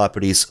managed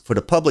properties, for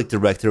the public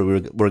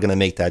directory, we're going to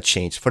make that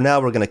change. For now,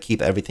 we're going to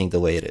keep everything the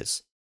way it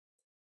is.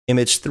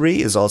 Image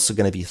 3 is also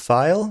going to be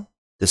file,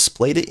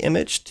 display the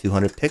image,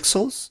 200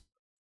 pixels.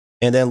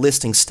 And then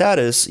listing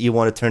status, you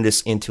want to turn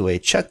this into a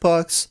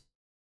checkbox,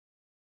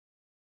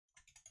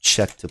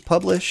 check to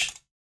publish,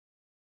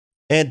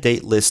 and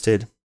date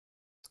listed.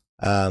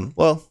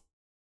 Well,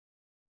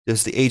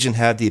 does the agent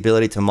have the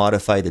ability to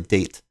modify the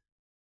date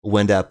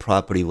when that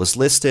property was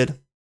listed?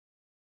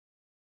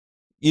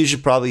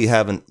 Usually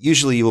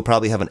you will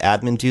probably have an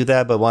admin do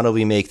that, but why don't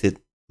we make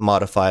it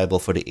modifiable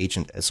for the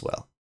agent as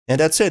well? And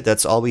that's it.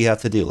 That's all we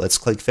have to do. Let's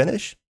click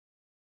finish.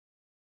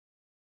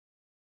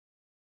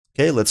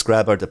 Okay, let's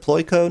grab our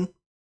deploy code.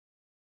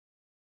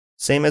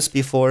 Same as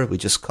before, we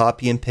just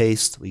copy and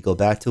paste. We go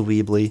back to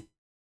Weebly.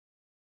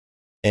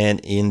 And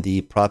in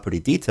the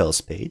property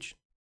details page,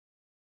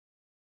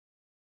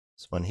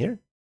 this one here,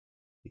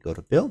 we go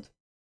to build.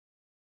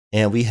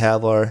 And we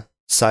have our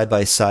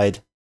side-by-side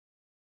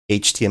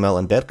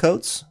HTML embed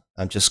codes.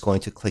 I'm just going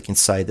to click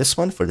inside this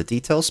one for the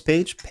details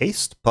page,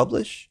 paste,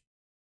 publish.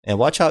 And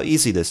watch how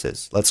easy this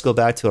is. Let's go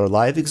back to our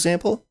live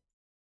example.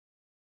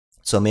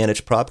 So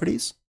manage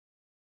properties.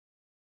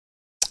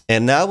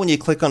 And now when you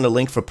click on the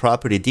link for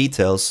property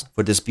details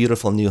for this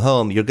beautiful new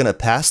home, you're going to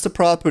pass the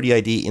property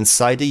ID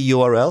inside the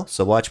URL.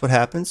 So watch what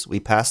happens. We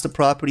pass the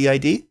property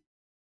ID.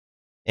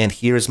 And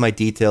here's my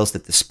details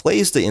that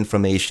displays the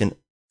information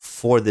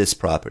for this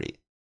property.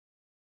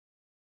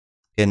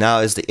 Okay, now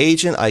as the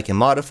agent, I can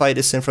modify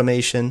this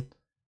information.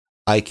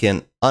 I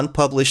can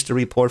unpublish the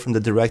report from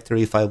the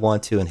directory if I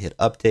want to and hit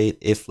update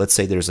if, let's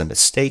say, there's a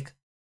mistake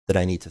that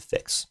I need to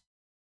fix.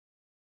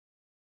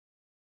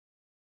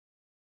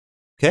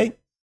 Okay.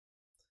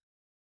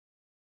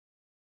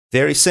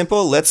 Very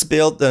simple. Let's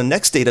build the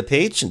next data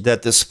page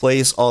that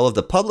displays all of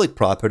the public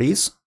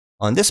properties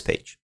on this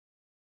page.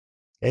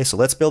 Okay, so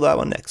let's build that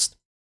one next.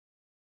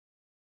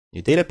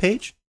 New data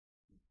page.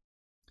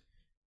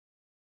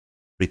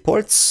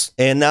 Reports.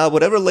 And now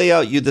whatever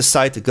layout you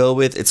decide to go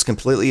with, it's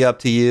completely up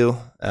to you.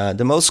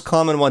 The most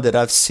common one that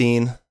I've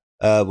seen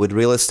with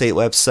real estate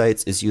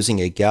websites is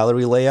using a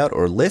gallery layout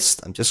or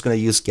list. I'm just going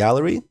to use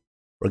gallery.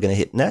 We're going to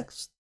hit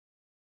next.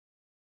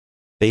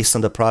 Based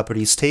on the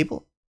properties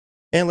table.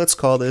 And let's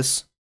call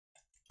this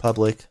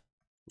public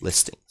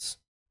listings.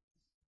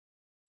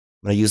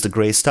 I'm going to use the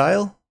gray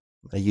style.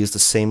 I'm going to use the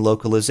same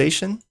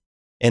localization.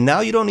 And now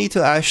you don't need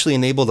to actually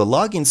enable the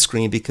login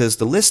screen because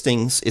the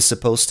listings is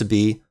supposed to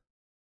be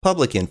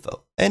public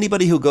info.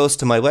 Anybody who goes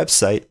to my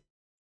website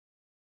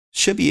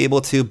should be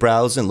able to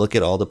browse and look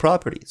at all the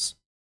properties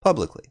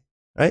publicly,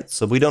 right?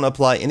 So we don't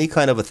apply any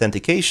kind of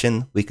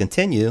authentication. We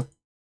continue.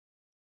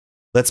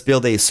 Let's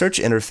build a search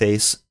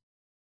interface.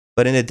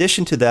 But in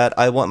addition to that,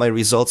 I want my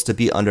results to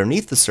be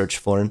underneath the search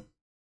form,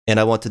 and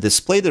I want to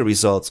display the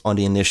results on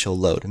the initial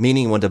load,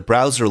 meaning when the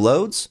browser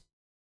loads,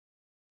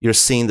 you're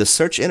seeing the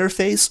search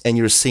interface and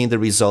you're seeing the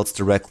results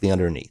directly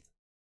underneath.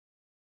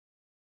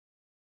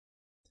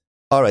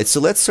 All right,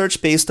 so let's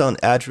search based on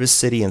address,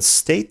 city, and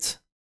state.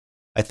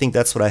 I think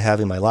that's what I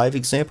have in my live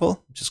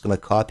example. I'm just going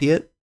to copy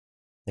it.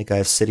 I think I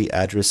have city,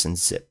 address, and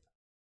zip.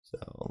 So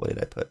what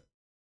did I put?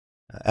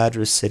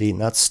 Address, city,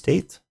 not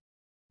state.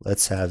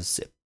 Let's have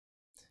zip.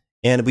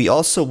 And we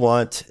also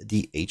want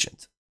the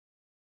agent,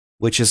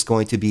 which is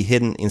going to be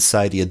hidden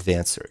inside the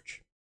advanced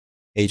search.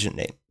 Agent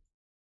name.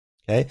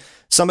 Okay.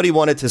 Somebody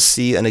wanted to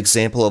see an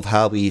example of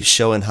how we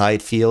show and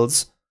hide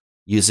fields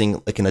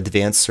using like an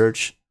advanced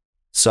search.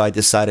 So I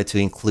decided to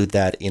include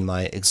that in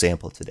my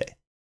example today.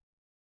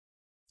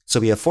 So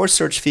we have 4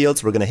 search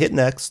fields. We're going to hit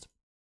next.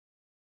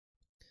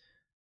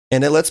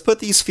 And then let's put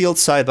these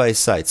fields side by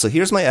side. So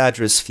here's my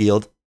address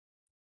field.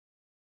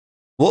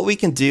 What we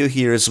can do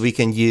here is we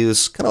can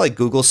use kind of like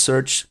Google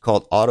search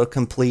called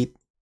autocomplete.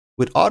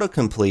 With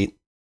autocomplete,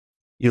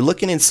 you're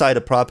looking inside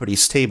a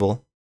properties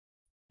table.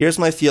 Here's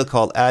my field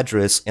called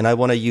address, and I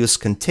want to use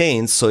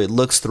contains so it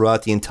looks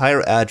throughout the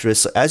entire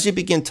address. So as you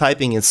begin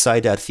typing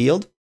inside that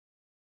field,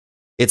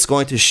 it's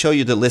going to show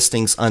you the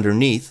listings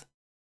underneath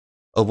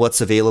of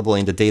what's available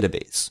in the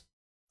database.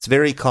 It's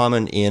very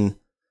common in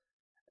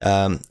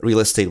real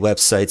estate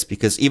websites,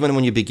 because even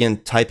when you begin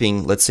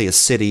typing, let's say a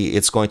city,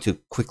 it's going to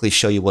quickly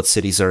show you what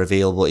cities are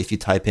available. If you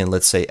type in,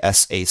 let's say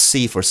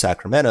SAC for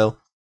Sacramento,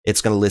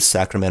 it's going to list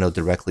Sacramento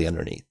directly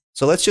underneath.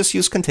 So let's just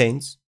use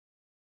contains.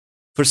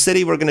 For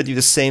city, we're going to do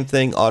the same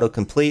thing,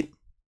 autocomplete.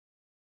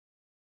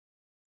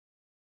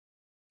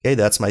 Okay,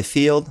 that's my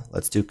field.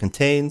 Let's do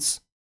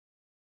contains.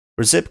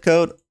 For zip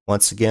code,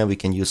 once again, we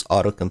can use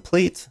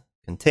autocomplete,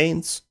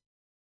 contains.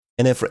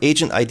 And then for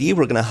agent ID,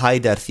 we're going to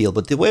hide that field.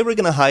 But the way we're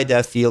going to hide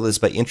that field is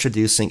by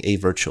introducing a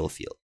virtual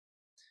field.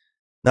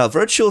 Now,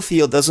 virtual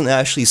field doesn't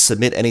actually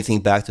submit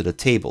anything back to the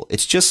table.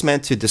 It's just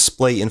meant to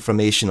display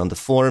information on the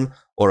form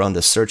or on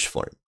the search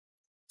form.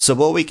 So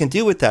what we can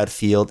do with that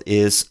field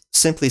is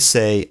simply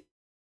say,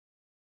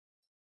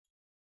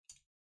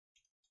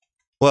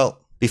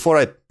 well, before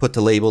I put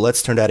the label,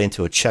 let's turn that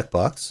into a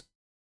checkbox.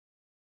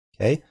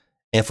 Okay.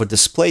 And for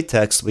display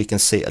text, we can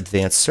say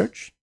advanced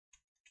search.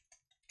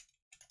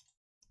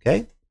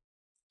 Okay.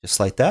 Just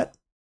like that.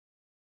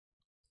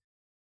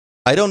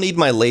 I don't need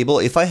my label.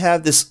 If I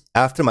have this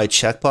after my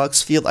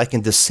checkbox field, I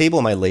can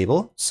disable my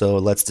label. So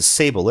let's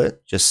disable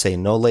it. Just say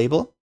no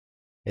label.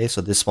 Okay. So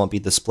this won't be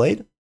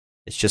displayed.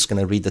 It's just going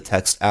to read the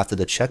text after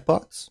the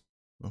checkbox.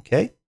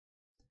 Okay.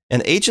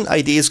 And agent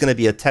ID is going to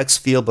be a text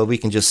field, but we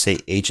can just say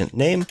agent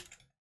name.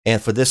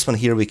 And for this one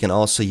here, we can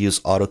also use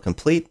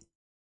autocomplete.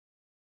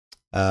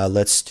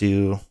 Let's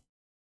do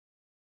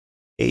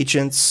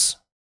agents.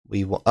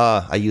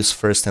 I use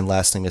first and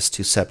last name as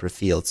two separate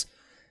fields.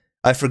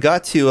 I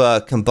forgot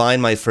to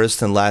combine my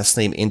first and last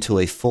name into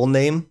a full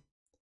name,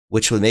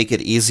 which would make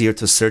it easier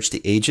to search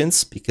the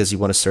agents because you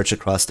want to search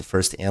across the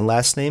first and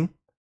last name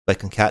by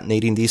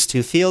concatenating these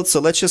two fields. So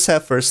let's just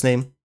have first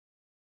name,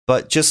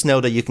 but just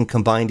know that you can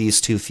combine these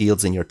two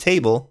fields in your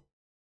table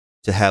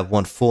to have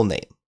one full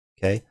name,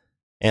 okay?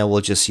 And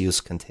we'll just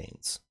use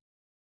contains.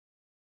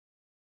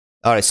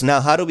 All right, so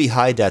now how do we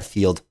hide that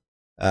field,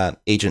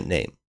 agent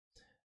name?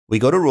 We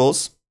go to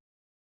rules.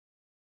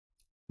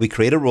 We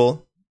create a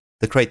rule.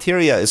 The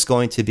criteria is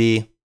going to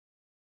be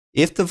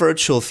if the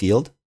virtual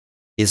field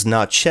is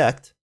not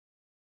checked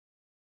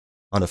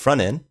on the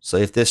front end. So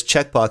if this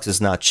checkbox is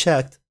not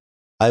checked,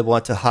 I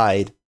want to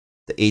hide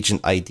the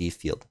agent ID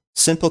field.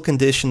 Simple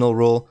conditional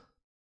rule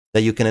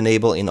that you can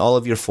enable in all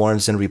of your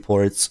forms and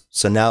reports.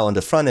 So now on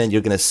the front end,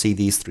 you're going to see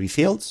these three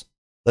fields.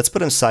 Let's put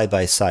them side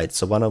by side.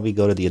 So why don't we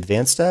go to the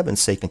advanced tab and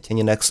say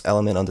continue next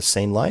element on the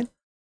same line,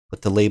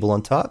 put the label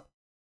on top.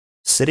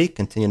 City,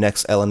 continue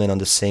next element on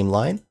the same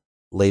line,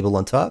 label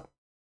on top.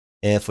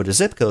 And for the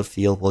zip code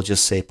field, we'll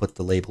just say put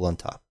the label on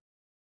top.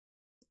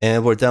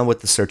 And we're done with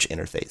the search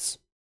interface.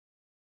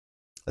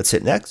 Let's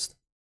hit next.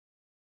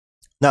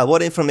 Now,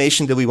 what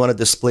information do we want to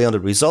display on the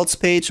results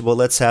page? Well,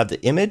 let's have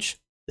the image,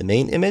 the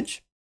main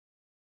image.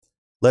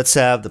 Let's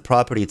have the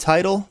property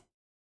title,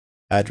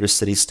 address,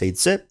 city, state,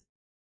 zip.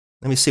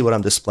 Let me see what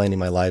I'm displaying in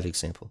my live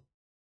example.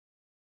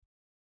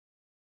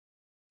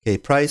 Okay,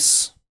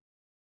 price.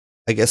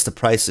 I guess the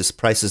price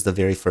is the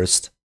very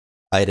first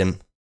item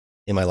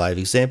in my live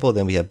example.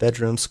 Then we have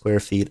bedroom,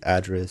 square feet,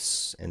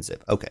 address, and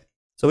zip. Okay,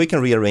 so we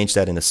can rearrange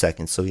that in a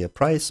second. So we have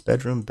price,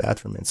 bedroom,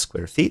 bathroom, and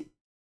square feet.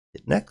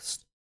 Hit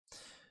next.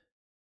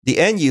 The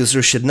end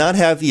user should not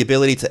have the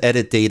ability to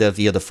edit data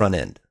via the front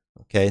end.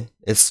 Okay,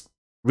 it's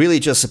really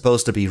just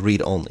supposed to be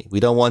read only. We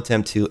don't want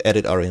them to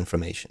edit our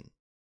information.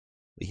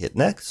 We hit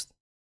next.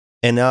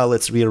 And now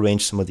let's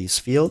rearrange some of these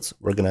fields.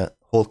 We're going to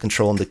hold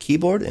control on the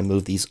keyboard and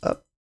move these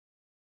up.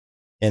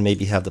 And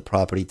maybe have the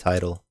property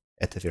title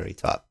at the very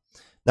top.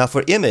 Now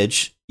for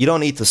image, you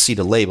don't need to see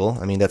the label.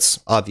 I mean, that's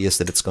obvious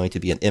that it's going to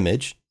be an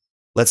image.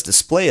 Let's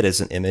display it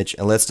as an image,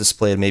 and let's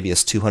display it maybe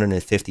as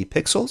 250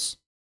 pixels.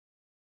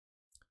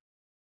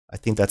 I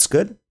think that's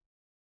good.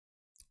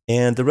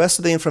 And the rest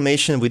of the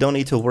information we don't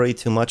need to worry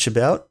too much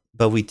about,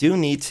 but we do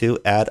need to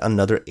add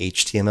another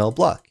HTML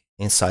block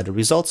inside the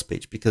results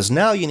page, because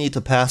now you need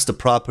to pass the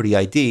property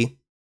ID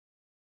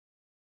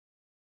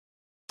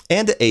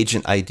and the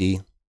agent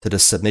ID to the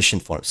submission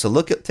form.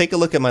 So take a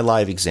look at my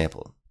live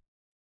example.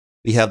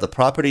 We have the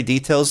property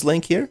details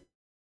link here.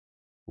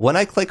 When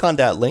I click on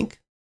that link,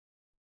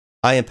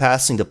 I am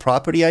passing the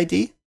property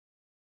ID,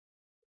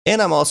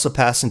 and I'm also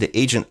passing the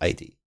agent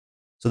ID.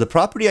 So the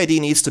property ID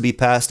needs to be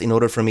passed in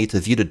order for me to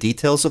view the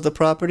details of the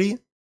property,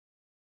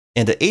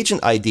 and the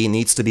agent ID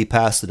needs to be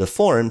passed to the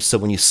form, so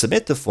when you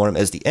submit the form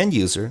as the end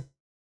user,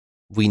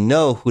 we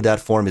know who that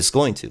form is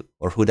going to,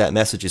 or who that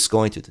message is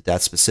going to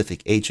that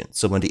specific agent.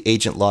 So when the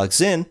agent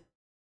logs in,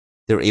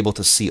 they're able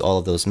to see all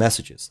of those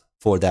messages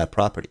for that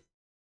property.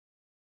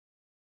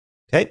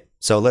 Okay,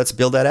 so let's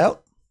build that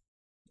out.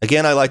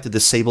 Again, I like to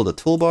disable the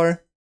toolbar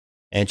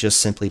and just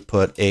simply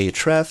put a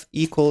tref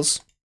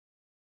equals.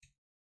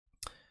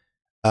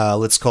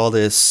 Let's call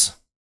this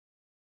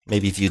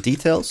maybe view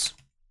details.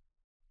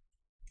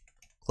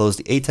 Close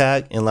the A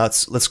tag, and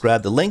let's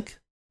grab the link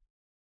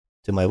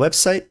to my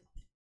website,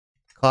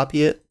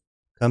 copy it,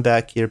 come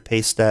back here,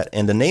 paste that,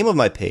 and the name of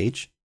my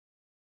page,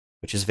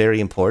 which is very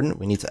important.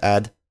 We need to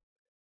add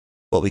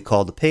what we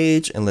call the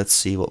page, and let's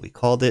see what we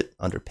called it.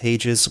 Under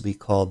pages, we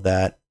called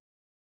that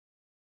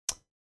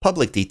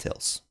public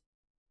details.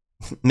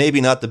 Maybe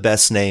not the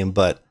best name,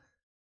 but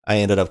I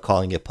ended up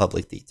calling it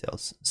public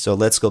details. So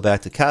let's go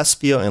back to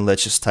Caspio and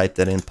let's just type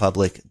that in,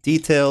 public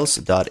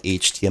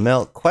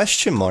details.html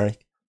question mark.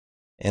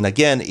 And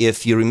again,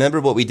 if you remember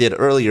what we did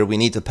earlier, we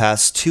need to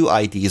pass two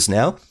IDs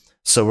now.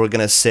 So we're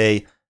going to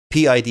say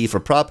PID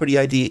for property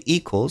ID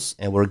equals,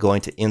 and we're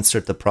going to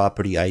insert the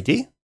property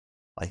ID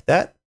like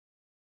that.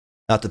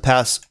 Now to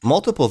pass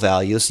multiple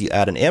values, you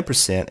add an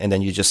ampersand, and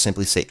then you just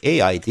simply say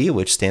AID,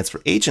 which stands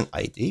for agent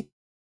ID,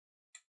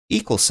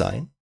 equal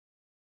sign.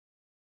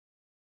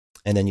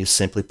 And then you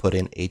simply put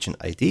in agent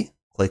ID,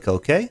 click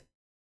OK.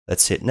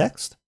 Let's hit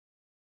next.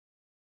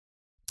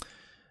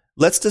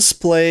 Let's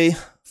display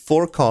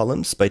 4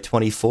 columns by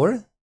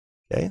 24.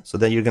 Okay, so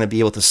then you're going to be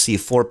able to see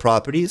 4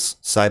 properties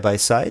side by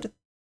side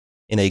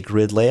in a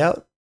grid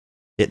layout.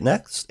 Hit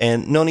next.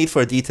 And no need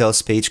for a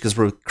details page because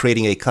we're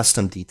creating a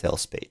custom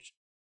details page.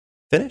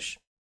 Finish.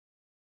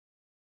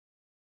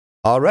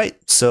 All right,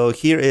 so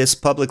here is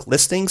public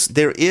listings.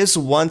 There is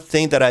one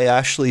thing that I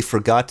actually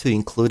forgot to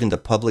include in the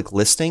public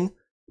listing.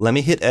 Let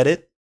me hit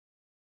edit.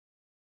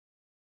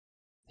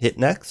 Hit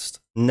next,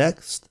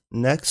 next,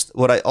 next.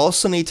 What I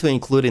also need to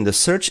include in the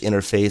search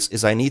interface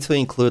is I need to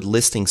include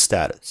listing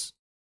status.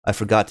 I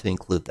forgot to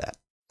include that.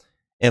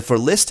 And for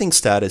listing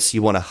status,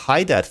 you want to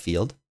hide that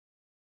field.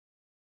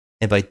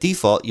 And by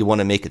default, you want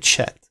to make it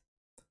checked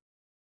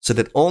so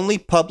that only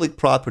public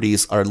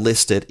properties are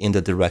listed in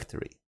the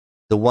directory.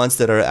 The ones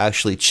that are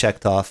actually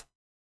checked off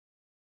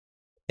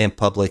and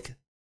public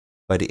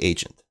by the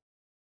agent,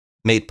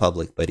 made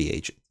public by the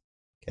agent.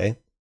 Okay.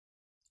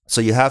 So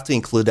you have to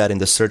include that in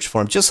the search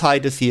form. Just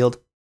hide the field,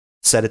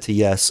 set it to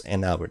yes,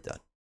 and now we're done.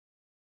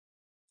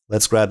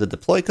 Let's grab the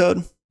deploy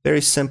code.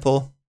 Very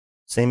simple.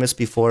 Same as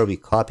before, we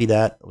copy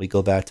that. We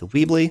go back to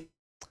Weebly.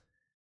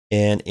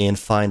 And in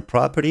find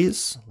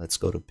properties, let's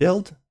go to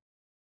build.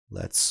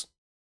 Let's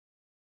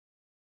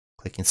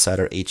click inside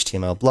our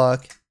HTML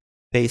block,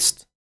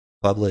 paste,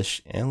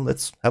 publish, and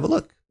let's have a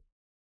look.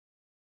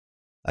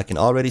 I can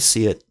already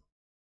see it.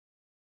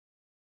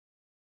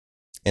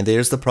 And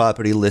there's the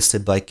property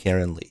listed by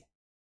Karen Lee.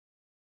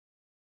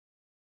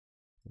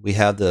 We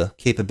have the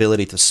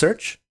capability to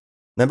search.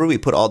 Remember, we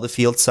put all the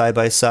fields side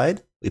by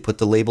side. We put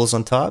the labels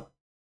on top.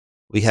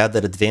 We have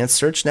that advanced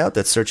search now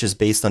that searches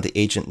based on the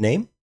agent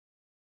name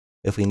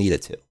if we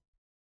needed to.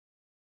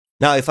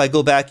 Now, if I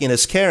go back in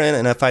as Karen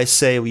and if I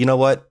say, well, you know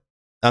what,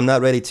 I'm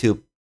not ready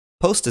to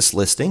post this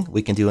listing,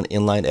 we can do an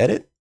inline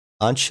edit,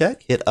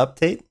 uncheck, hit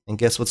update, and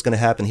guess what's going to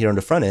happen here on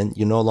the front end?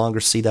 You no longer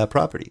see that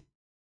property.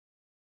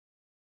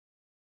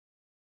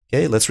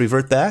 Okay, let's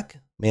revert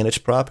back,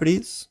 manage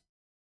properties.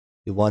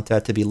 We want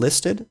that to be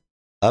listed,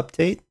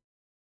 update.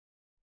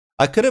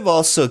 I could have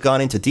also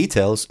gone into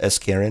details as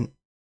Karen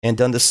and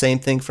done the same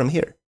thing from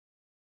here.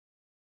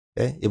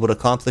 Okay, it would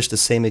accomplish the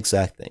same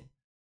exact thing.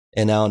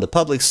 And now on the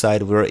public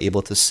side, we're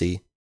able to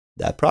see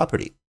that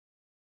property.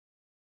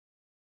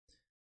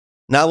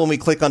 Now when we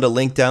click on the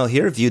link down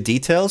here, view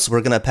details,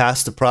 we're going to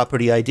pass the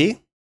property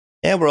ID,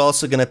 and we're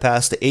also going to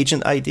pass the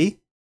agent ID.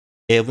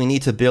 And we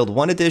need to build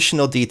one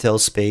additional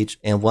details page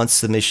and one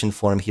submission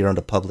form here on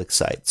the public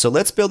side. So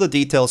let's build a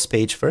details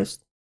page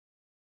first.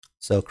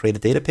 So create a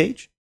data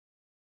page,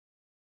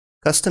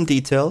 custom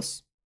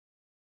details,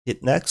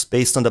 hit next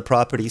based on the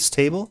properties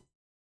table.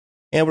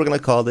 And we're going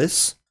to call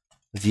this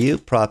view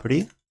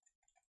property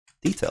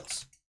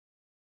details.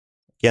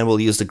 Again,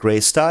 we'll use the gray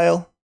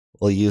style.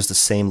 We'll use the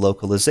same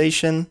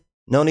localization.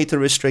 No need to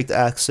restrict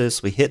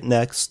access. We hit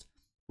next.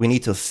 We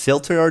need to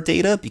filter our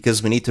data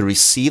because we need to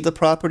receive the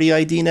property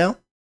ID now.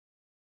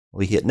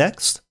 We hit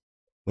next.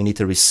 We need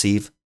to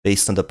receive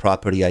based on the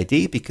property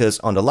ID because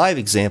on the live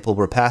example,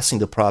 we're passing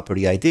the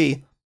property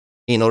ID.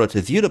 In order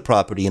to view the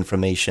property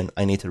information,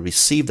 I need to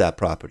receive that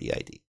property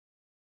ID.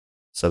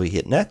 So we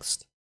hit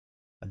next.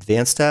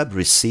 Advanced tab,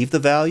 receive the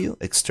value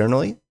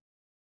externally.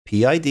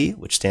 PID,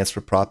 which stands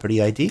for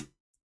property ID,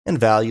 and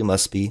value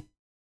must be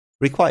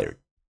required.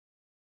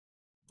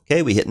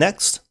 Okay, we hit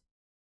next.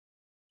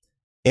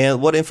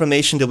 And what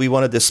information do we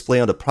want to display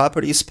on the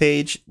properties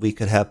page? We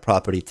could have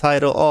property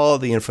title, all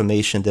the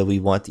information that we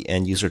want the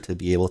end user to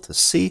be able to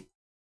see.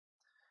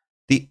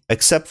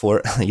 Except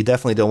for, you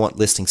definitely don't want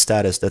listing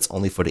status, that's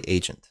only for the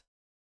agent.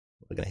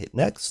 We're going to hit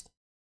next.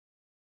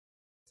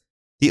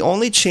 The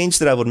only change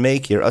that I would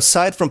make here,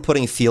 aside from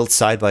putting fields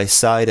side by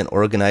side and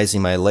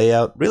organizing my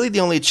layout, really the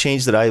only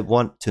change that I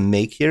want to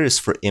make here is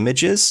for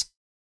images.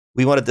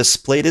 We want to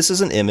display this as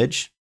an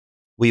image.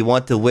 We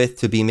want the width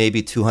to be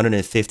maybe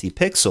 250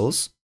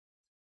 pixels.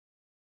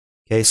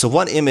 Okay, so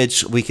one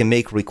image we can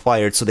make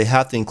required, so they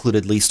have to include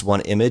at least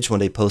one image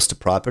when they post a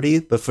property.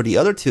 But for the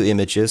other two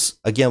images,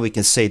 again, we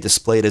can say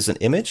display it as an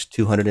image,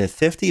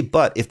 250.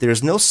 But if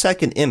there's no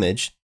second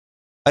image,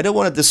 I don't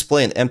want to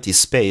display an empty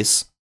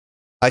space.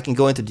 I can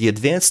go into the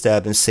advanced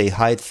tab and say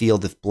hide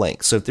field if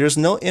blank. So if there's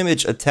no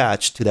image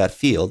attached to that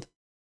field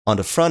on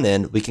the front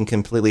end, we can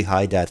completely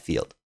hide that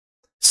field.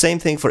 Same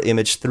thing for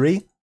image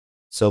 3.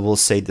 So we'll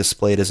say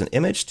display it as an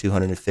image,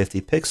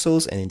 250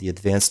 pixels, and in the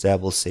advanced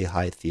tab, we'll say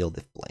hide field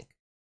if blank.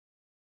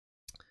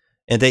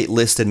 and date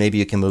listed, maybe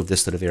you can move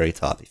this to the very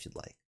top if you'd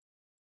like.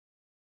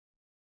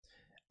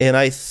 And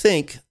I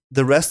think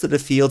the rest of the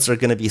fields are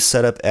going to be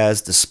set up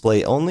as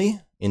display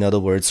only. In other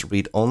words,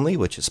 read only,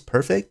 which is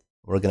perfect.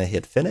 We're going to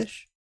hit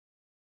finish.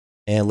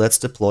 And let's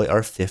deploy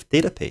our 5th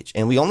data page.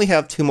 And we only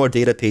have 2 more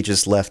data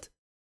pages left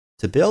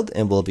to build,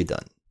 and we'll be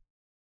done.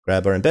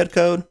 Grab our embed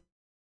code,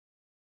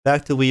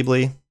 back to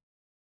Weebly,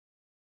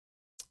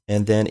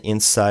 and then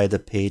inside the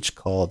page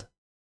called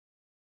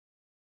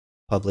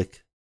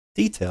public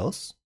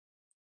details,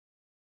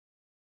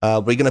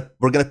 we're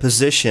gonna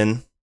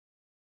position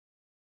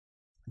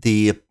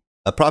the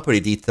property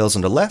details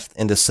on the left,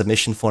 and the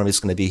submission form is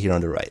going to be here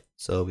on the right.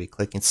 So we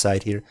click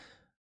inside here.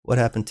 What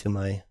happened to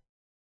my?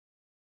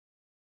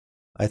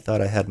 I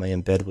thought I had my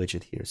embed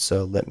widget here.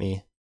 So let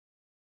me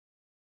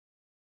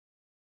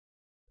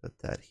put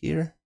that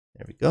here.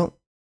 There we go.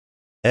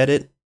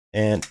 Edit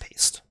and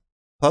paste.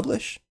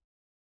 Publish.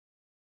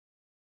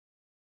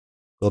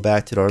 Go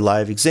back to our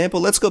live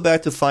example. Let's go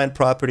back to find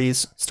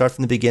properties. Start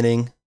from the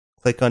beginning.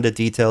 Click on the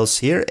details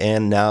here,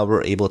 and now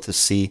we're able to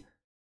see.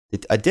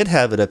 I did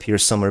have it up here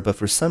somewhere, but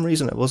for some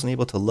reason I wasn't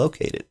able to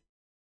locate it.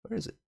 Where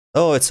is it?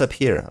 Oh, it's up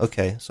here.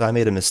 Okay, so I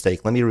made a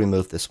mistake. Let me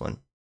remove this one.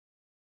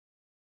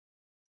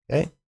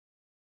 Okay.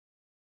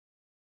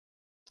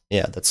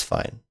 Yeah, that's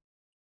fine.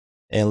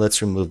 And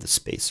let's remove the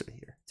spacer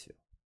here too,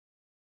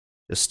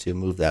 just to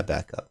move that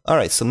back up. All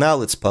right, so now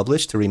let's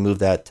publish to remove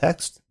that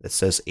text that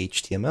says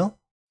HTML.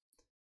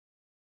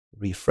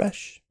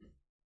 Refresh.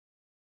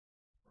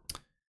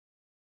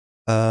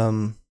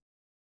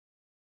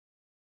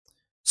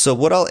 So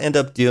what I'll end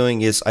up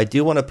doing is I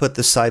do want to put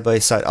this side by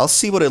side. I'll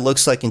see what it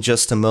looks like in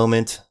just a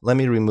moment. Let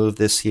me remove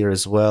this here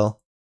as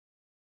well.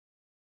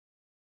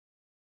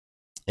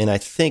 And I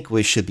think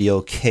we should be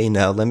okay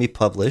now. Let me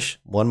publish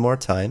one more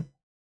time.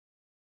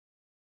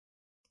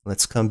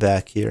 Let's come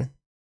back here.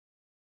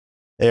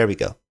 There we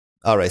go.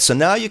 All right, so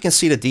now you can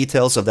see the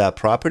details of that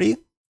property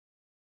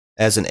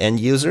as an end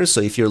user.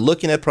 So if you're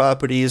looking at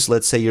properties,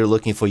 let's say you're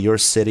looking for your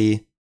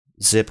city,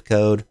 zip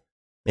code,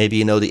 maybe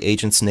you know the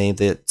agent's name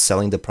that's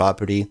selling the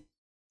property.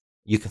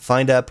 You can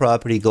find that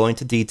property, go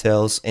into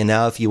details, and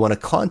now if you want to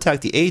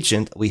contact the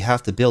agent, we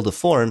have to build a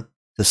form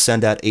to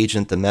send that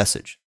agent the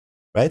message,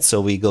 right? So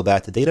we go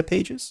back to data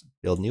pages,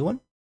 build new one.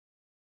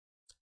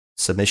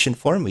 Submission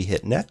form, we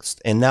hit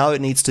next, and now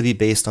it needs to be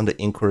based on the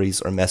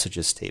inquiries or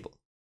messages table.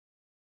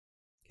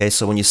 Okay,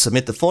 so when you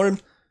submit the form,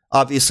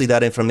 obviously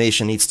that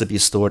information needs to be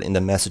stored in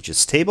the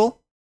messages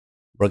table.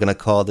 We're going to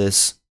call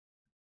this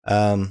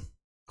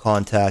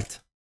contact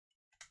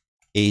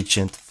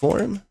agent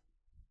form,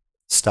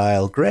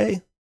 style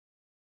gray,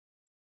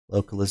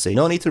 localization.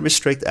 No need to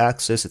restrict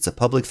access. It's a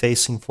public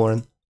facing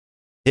form.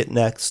 Hit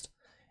next.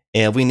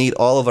 And we need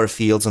all of our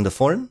fields on the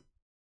form.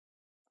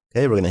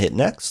 Okay, we're going to hit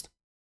next.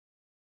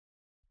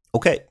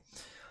 Okay,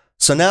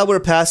 so now we're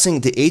passing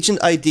the agent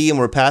ID and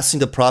we're passing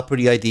the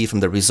property ID from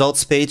the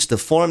results page. The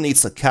form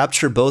needs to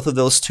capture both of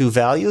those 2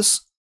 values.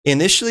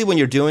 Initially, when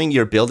you're doing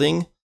your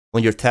building,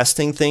 when you're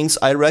testing things,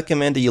 I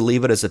recommend that you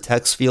leave it as a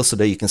text field so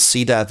that you can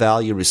see that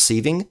value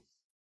receiving.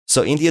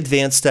 So in the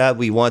advanced tab,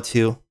 we want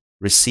to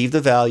receive the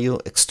value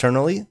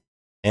externally,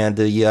 and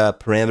the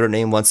parameter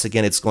name, once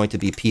again, it's going to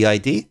be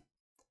PID.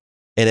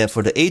 And then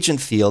for the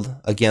agent field,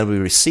 again, we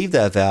receive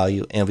that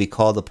value and we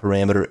call the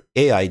parameter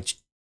AID.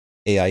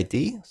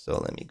 So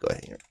let me go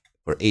ahead here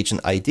for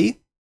agent ID.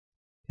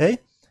 Okay,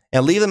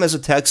 and leave them as a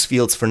text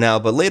fields for now,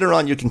 but later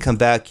on you can come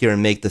back here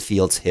and make the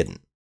fields hidden.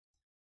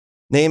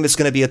 Name is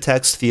going to be a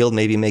text field,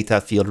 maybe make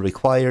that field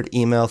required.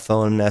 Email,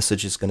 phone,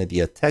 message is going to be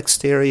a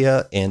text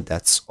area, and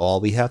that's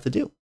all we have to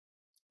do.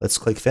 Let's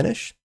click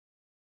finish.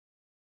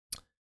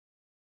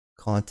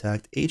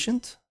 Contact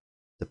agent,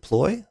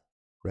 deploy,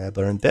 grab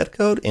our embed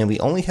code, and we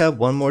only have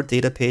one more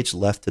data page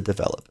left to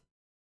develop.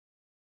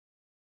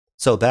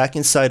 So back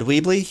inside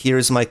Weebly,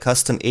 here's my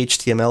custom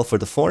HTML for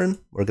the form.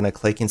 We're going to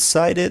click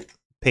inside it,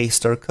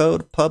 paste our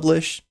code,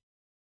 publish,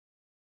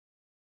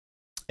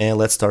 and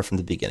let's start from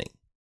the beginning.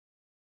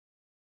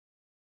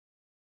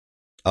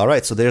 All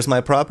right, so there's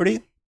my property,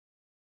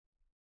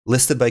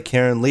 listed by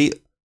Karen Lee.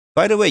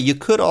 By the way, you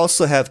could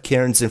also have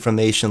Karen's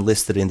information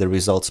listed in the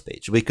results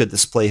page. We could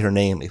display her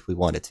name if we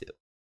wanted to.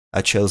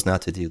 I chose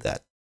not to do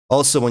that.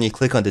 Also, when you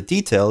click on the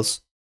details,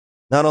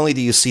 not only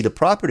do you see the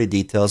property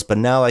details, but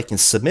now I can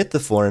submit the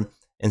form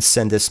and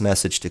send this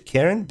message to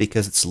Karen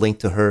because it's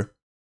linked to her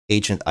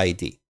agent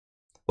ID.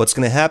 What's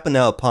going to happen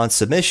now upon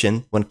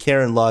submission, when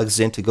Karen logs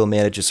in to go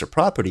manage her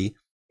property,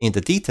 in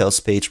the details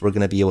page, we're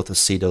going to be able to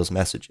see those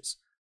messages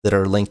that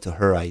are linked to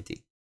her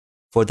ID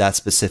for that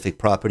specific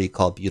property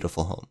called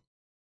Beautiful Home.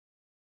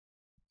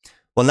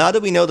 Well, now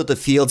that we know that the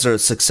fields are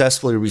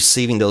successfully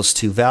receiving those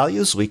 2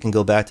 values, we can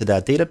go back to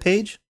that data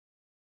page,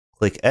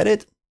 click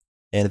Edit,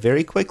 and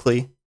very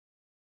quickly,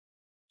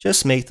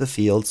 just make the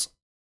fields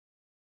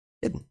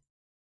hidden.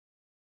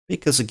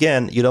 Because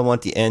again, you don't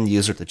want the end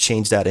user to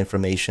change that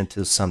information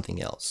to something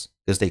else,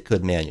 because they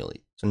could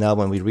manually. So now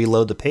when we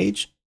reload the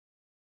page,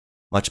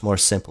 much more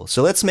simple.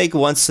 So let's make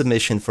one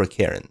submission for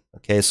Karen.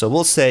 Okay, so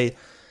we'll say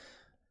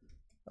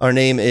our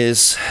name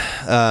is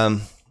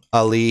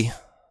Ali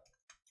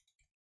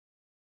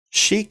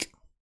Sheikh.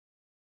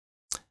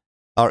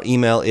 Our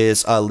email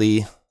is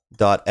ali.s@sample.com.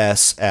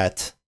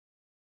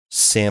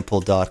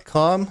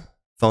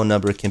 Phone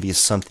number can be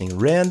something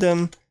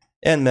random.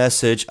 And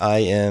message, I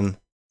am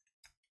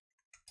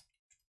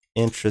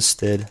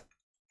interested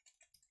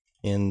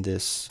in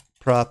this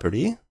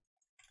property.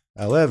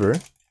 However,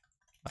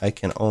 I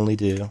can only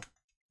do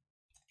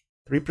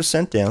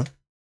 3% down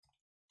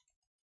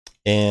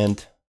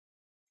and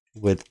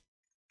with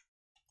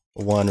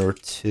 1 or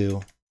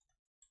 2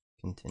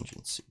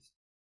 contingencies.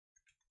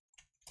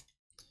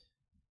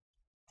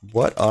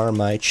 What are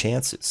my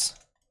chances?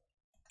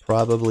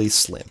 Probably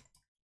slim.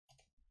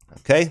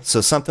 Okay,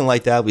 so something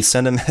like that. We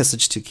send a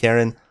message to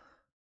Karen.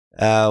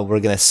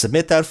 We're going to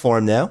submit that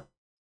form now.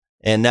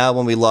 And now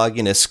when we log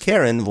in as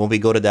Karen, when we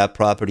go to that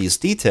property's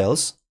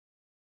details,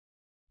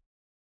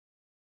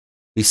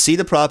 we see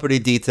the property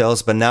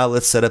details, but now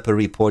let's set up a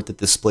report that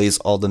displays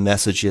all the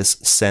messages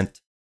sent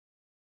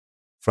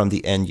from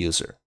the end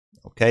user.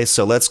 Okay,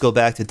 so let's go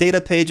back to data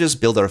pages,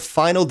 build our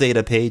final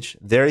data page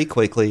very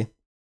quickly.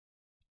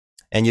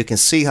 And you can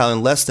see how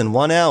in less than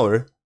 1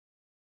 hour,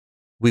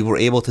 we were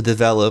able to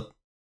develop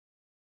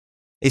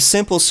a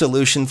simple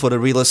solution for the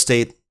real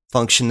estate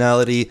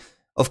functionality.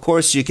 Of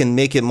course, you can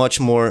make it much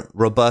more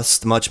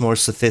robust, much more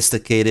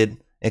sophisticated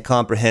and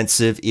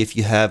comprehensive if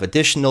you have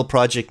additional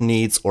project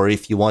needs or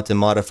if you want to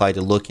modify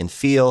the look and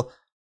feel,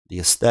 the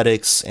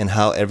aesthetics, and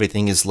how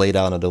everything is laid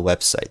out on the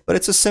website. But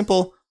it's a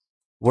simple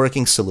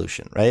working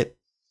solution, right?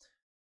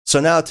 So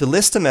now to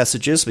list the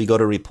messages, we go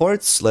to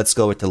reports. Let's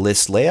go with the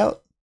list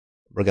layout.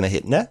 We're going to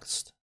hit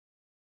next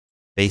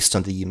based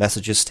on the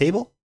messages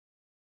table.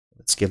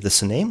 Let's give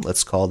this a name.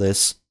 Let's call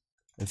this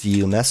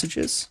view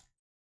messages.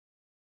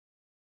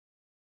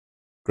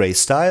 Gray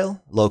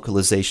style,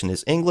 localization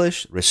is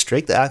English,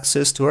 restrict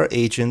access to our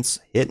agents,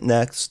 hit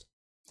next.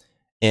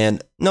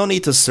 And no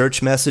need to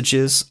search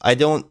messages. I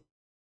don't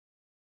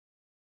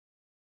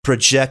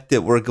project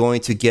that we're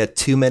going to get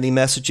too many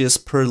messages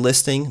per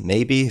listing.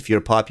 Maybe if you're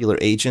a popular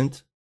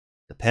agent,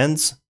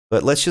 depends.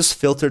 But let's just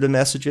filter the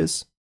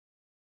messages.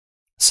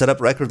 Set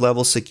up record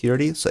level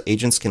security so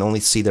agents can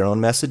only see their own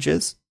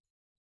messages.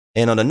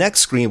 And on the next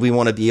screen, we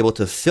want to be able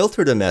to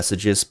filter the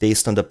messages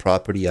based on the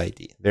property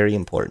ID. Very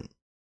important.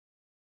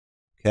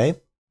 Okay.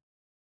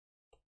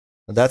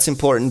 That's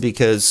important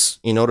because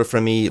in order for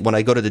me, when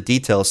I go to the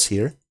details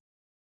here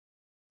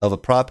of a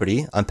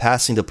property, I'm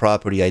passing the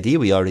property ID.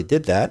 We already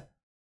did that,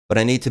 but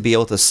I need to be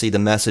able to see the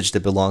message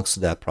that belongs to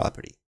that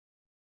property.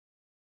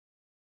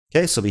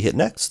 Okay, so we hit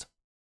next.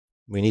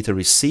 We need to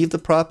receive the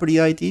property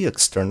ID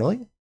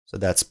externally. So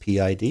that's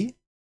PID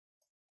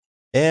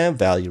and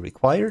value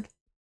required.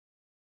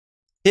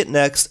 Hit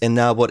next. And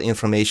now what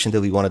information do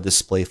we want to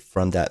display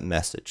from that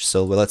message?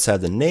 So let's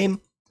have the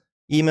name,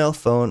 email,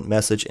 phone,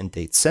 message, and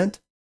date sent.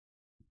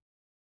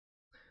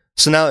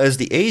 So now as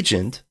the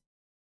agent,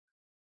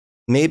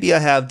 maybe I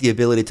have the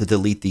ability to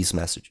delete these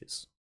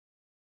messages.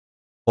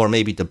 Or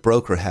maybe the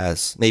broker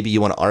has. Maybe you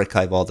want to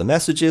archive all the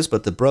messages,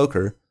 but the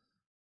broker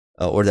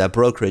or that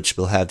brokerage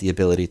will have the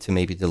ability to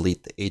maybe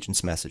delete the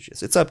agent's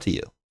messages. It's up to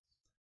you.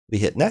 We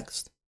hit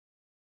next.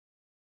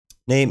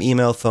 Name,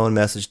 email, phone,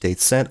 message, date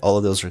sent. All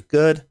of those are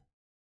good.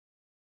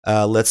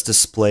 Let's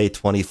display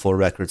 24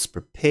 records per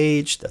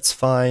page. That's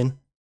fine.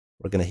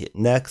 We're going to hit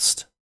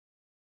next.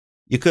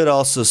 You could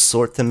also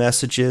sort the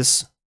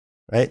messages,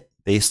 right,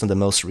 based on the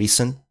most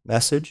recent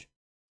message.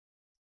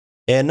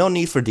 And no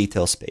need for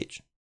details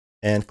page.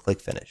 And click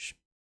finish.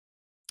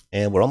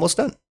 And we're almost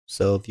done.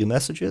 So view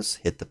messages,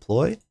 hit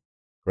deploy,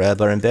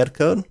 grab our embed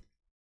code,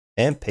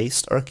 and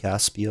paste our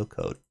Caspio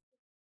code.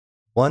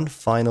 One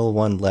final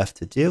one left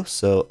to do.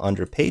 So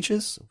under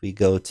pages, we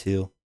go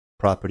to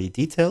property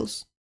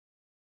details.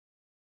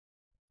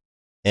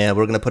 And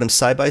we're going to put them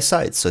side by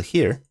side. So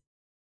here,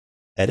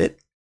 edit,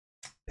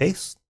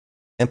 paste,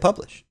 and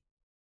publish.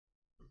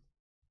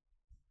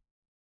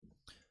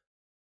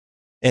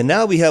 And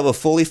now we have a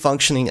fully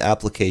functioning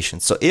application.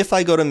 So if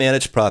I go to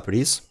manage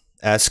properties,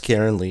 ask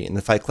Karen Lee, and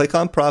if I click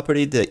on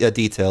property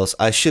details,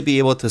 I should be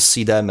able to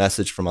see that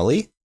message from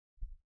Ali.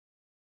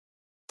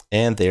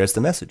 And there's the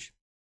message.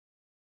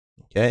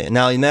 Okay, and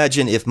now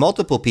imagine if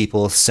multiple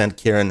people sent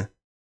Karen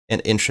an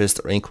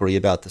interest or inquiry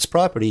about this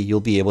property,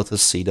 you'll be able to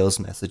see those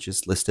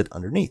messages listed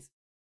underneath.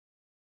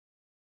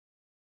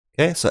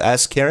 Okay, so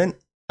ask Karen,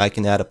 I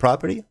can add a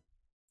property,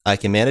 I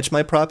can manage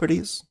my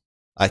properties,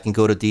 I can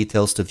go to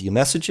details to view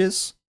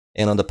messages,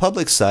 and on the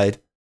public side,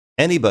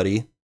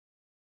 anybody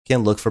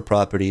can look for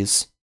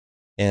properties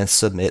and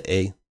submit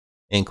a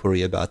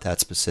inquiry about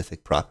that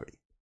specific property.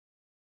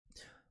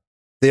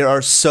 There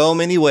are so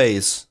many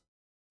ways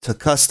to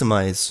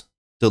customize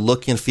the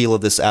look and feel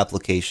of this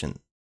application.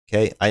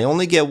 Okay, I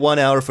only get 1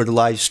 hour for the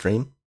live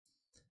stream.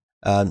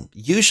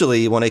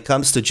 Usually when it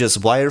comes to just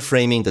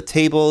wireframing the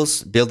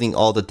tables, building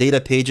all the data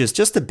pages,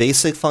 just the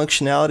basic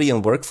functionality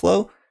and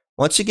workflow,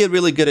 once you get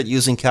really good at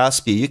using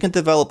Caspio, you can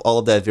develop all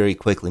of that very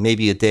quickly,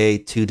 maybe a day,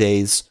 2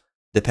 days,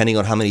 depending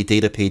on how many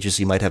data pages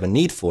you might have a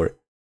need for.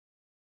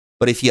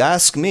 But if you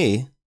ask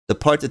me, the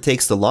part that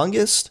takes the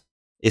longest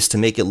is to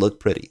make it look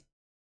pretty.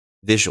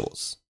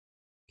 Visuals.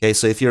 Okay,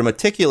 so if you're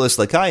meticulous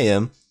like I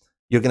am,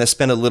 you're going to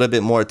spend a little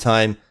bit more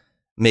time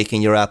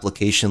making your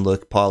application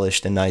look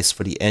polished and nice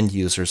for the end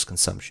user's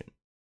consumption.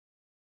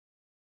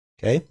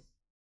 Okay.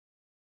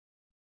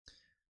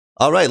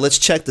 All right, let's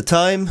check the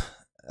time.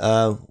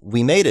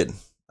 We made it.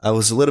 I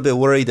was a little bit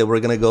worried that we're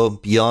going to go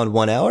beyond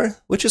 1 hour,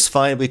 which is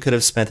fine. We could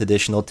have spent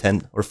additional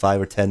 10 or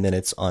 5 or 10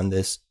 minutes on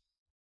this,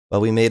 but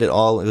we made it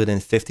all within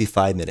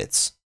 55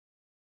 minutes.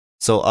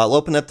 So I'll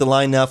open up the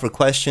line now for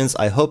questions.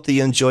 I hope that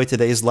you enjoyed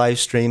today's live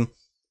stream.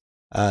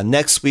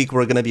 Next week,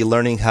 we're going to be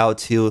learning how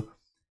to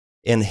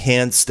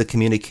enhance the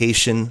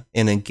communication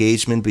and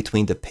engagement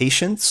between the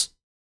patients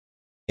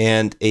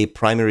and a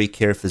primary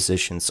care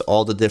physician. So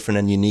all the different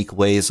and unique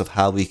ways of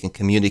how we can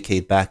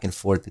communicate back and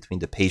forth between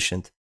the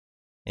patient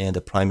and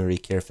the primary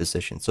care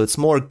physician. So it's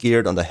more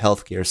geared on the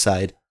healthcare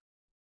side.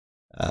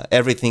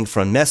 Everything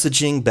from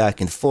messaging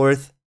back and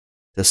forth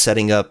to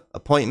setting up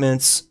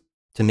appointments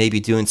to maybe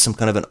doing some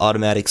kind of an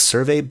automatic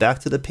survey back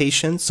to the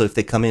patient. So if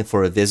they come in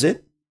for a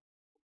visit,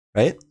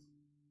 right?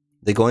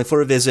 They go in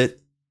for a visit.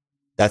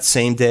 That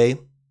same day,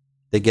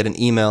 they get an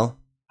email.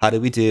 How do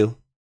we do?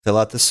 Fill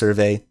out the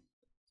survey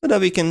so that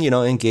we can,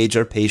 engage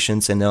our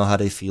patients and know how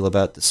they feel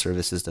about the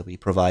services that we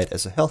provide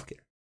as a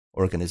healthcare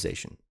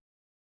organization.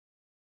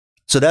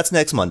 So that's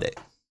next Monday.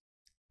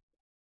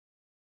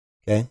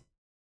 Okay.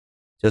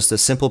 Just a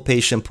simple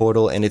patient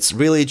portal, and it's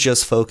really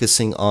just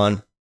focusing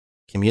on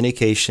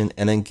communication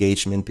and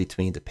engagement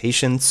between the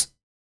patients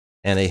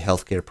and a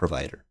healthcare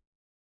provider.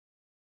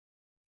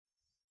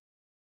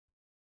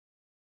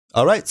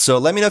 All right, so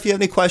let me know if you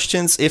have any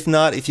questions. If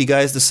not, if you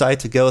guys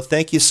decide to go,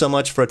 thank you so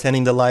much for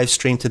attending the live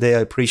stream today. I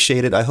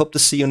appreciate it. I hope to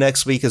see you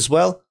next week as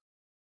well.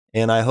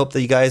 And I hope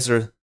that you guys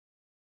are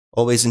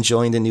always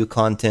enjoying the new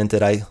content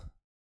that I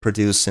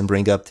produce and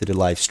bring up to the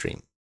live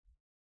stream.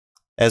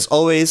 As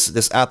always,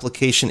 this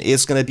application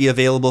is going to be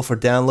available for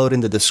download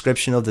in the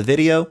description of the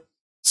video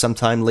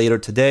sometime later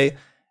today.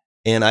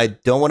 And I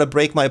don't want to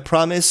break my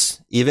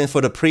promise, even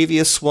for the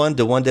previous one,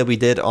 the one that we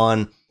did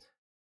on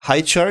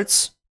high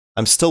charts.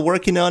 I'm still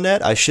working on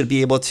that. I should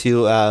be able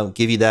to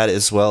give you that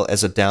as well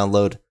as a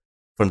download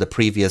from the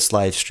previous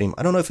live stream.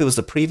 I don't know if it was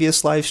the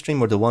previous live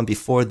stream or the one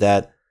before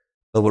that,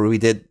 but where we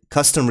did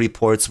custom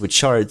reports with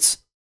charts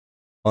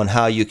on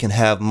how you can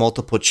have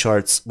multiple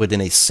charts within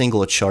a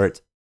single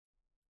chart.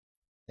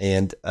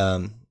 And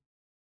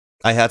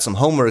I had some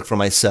homework for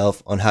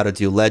myself on how to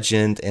do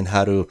legend and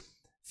how to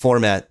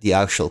format the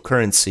actual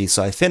currency.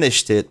 So I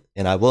finished it,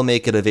 and I will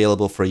make it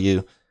available for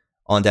you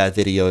on that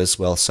video as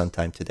well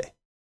sometime today.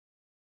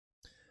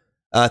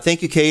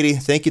 Thank you, Katie.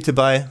 Thank you,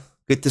 Tobias.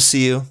 Good to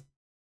see you.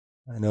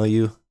 I know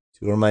you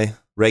two are my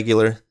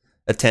regular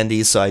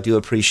attendees, so I do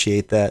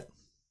appreciate that.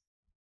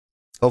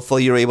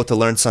 Hopefully you're able to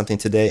learn something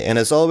today. And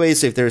as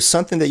always, if there's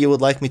something that you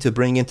would like me to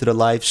bring into the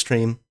live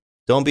stream,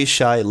 don't be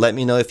shy. Let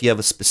me know if you have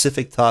a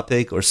specific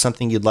topic or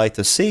something you'd like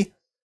to see,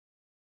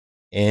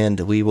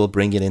 and we will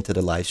bring it into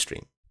the live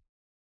stream.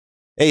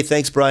 Hey,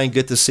 thanks, Brian.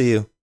 Good to see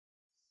you.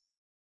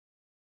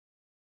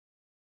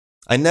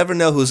 I never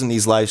know who's in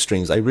these live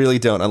streams. I really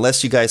don't,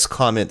 unless you guys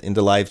comment in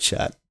the live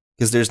chat,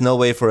 because there's no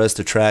way for us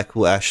to track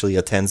who actually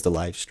attends the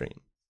live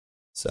stream.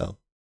 So,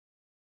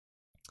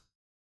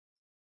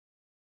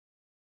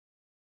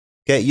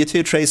 okay, you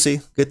too,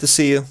 Tracy. Good to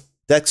see you.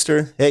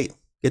 Dexter, hey,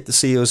 good to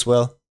see you as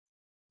well.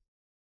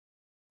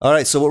 All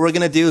right, so what we're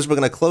going to do is we're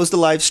going to close the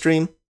live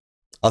stream.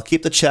 I'll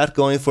keep the chat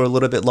going for a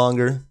little bit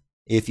longer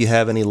if you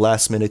have any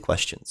last-minute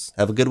questions.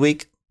 Have a good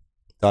week.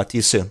 Talk to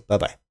you soon.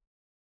 Bye-bye.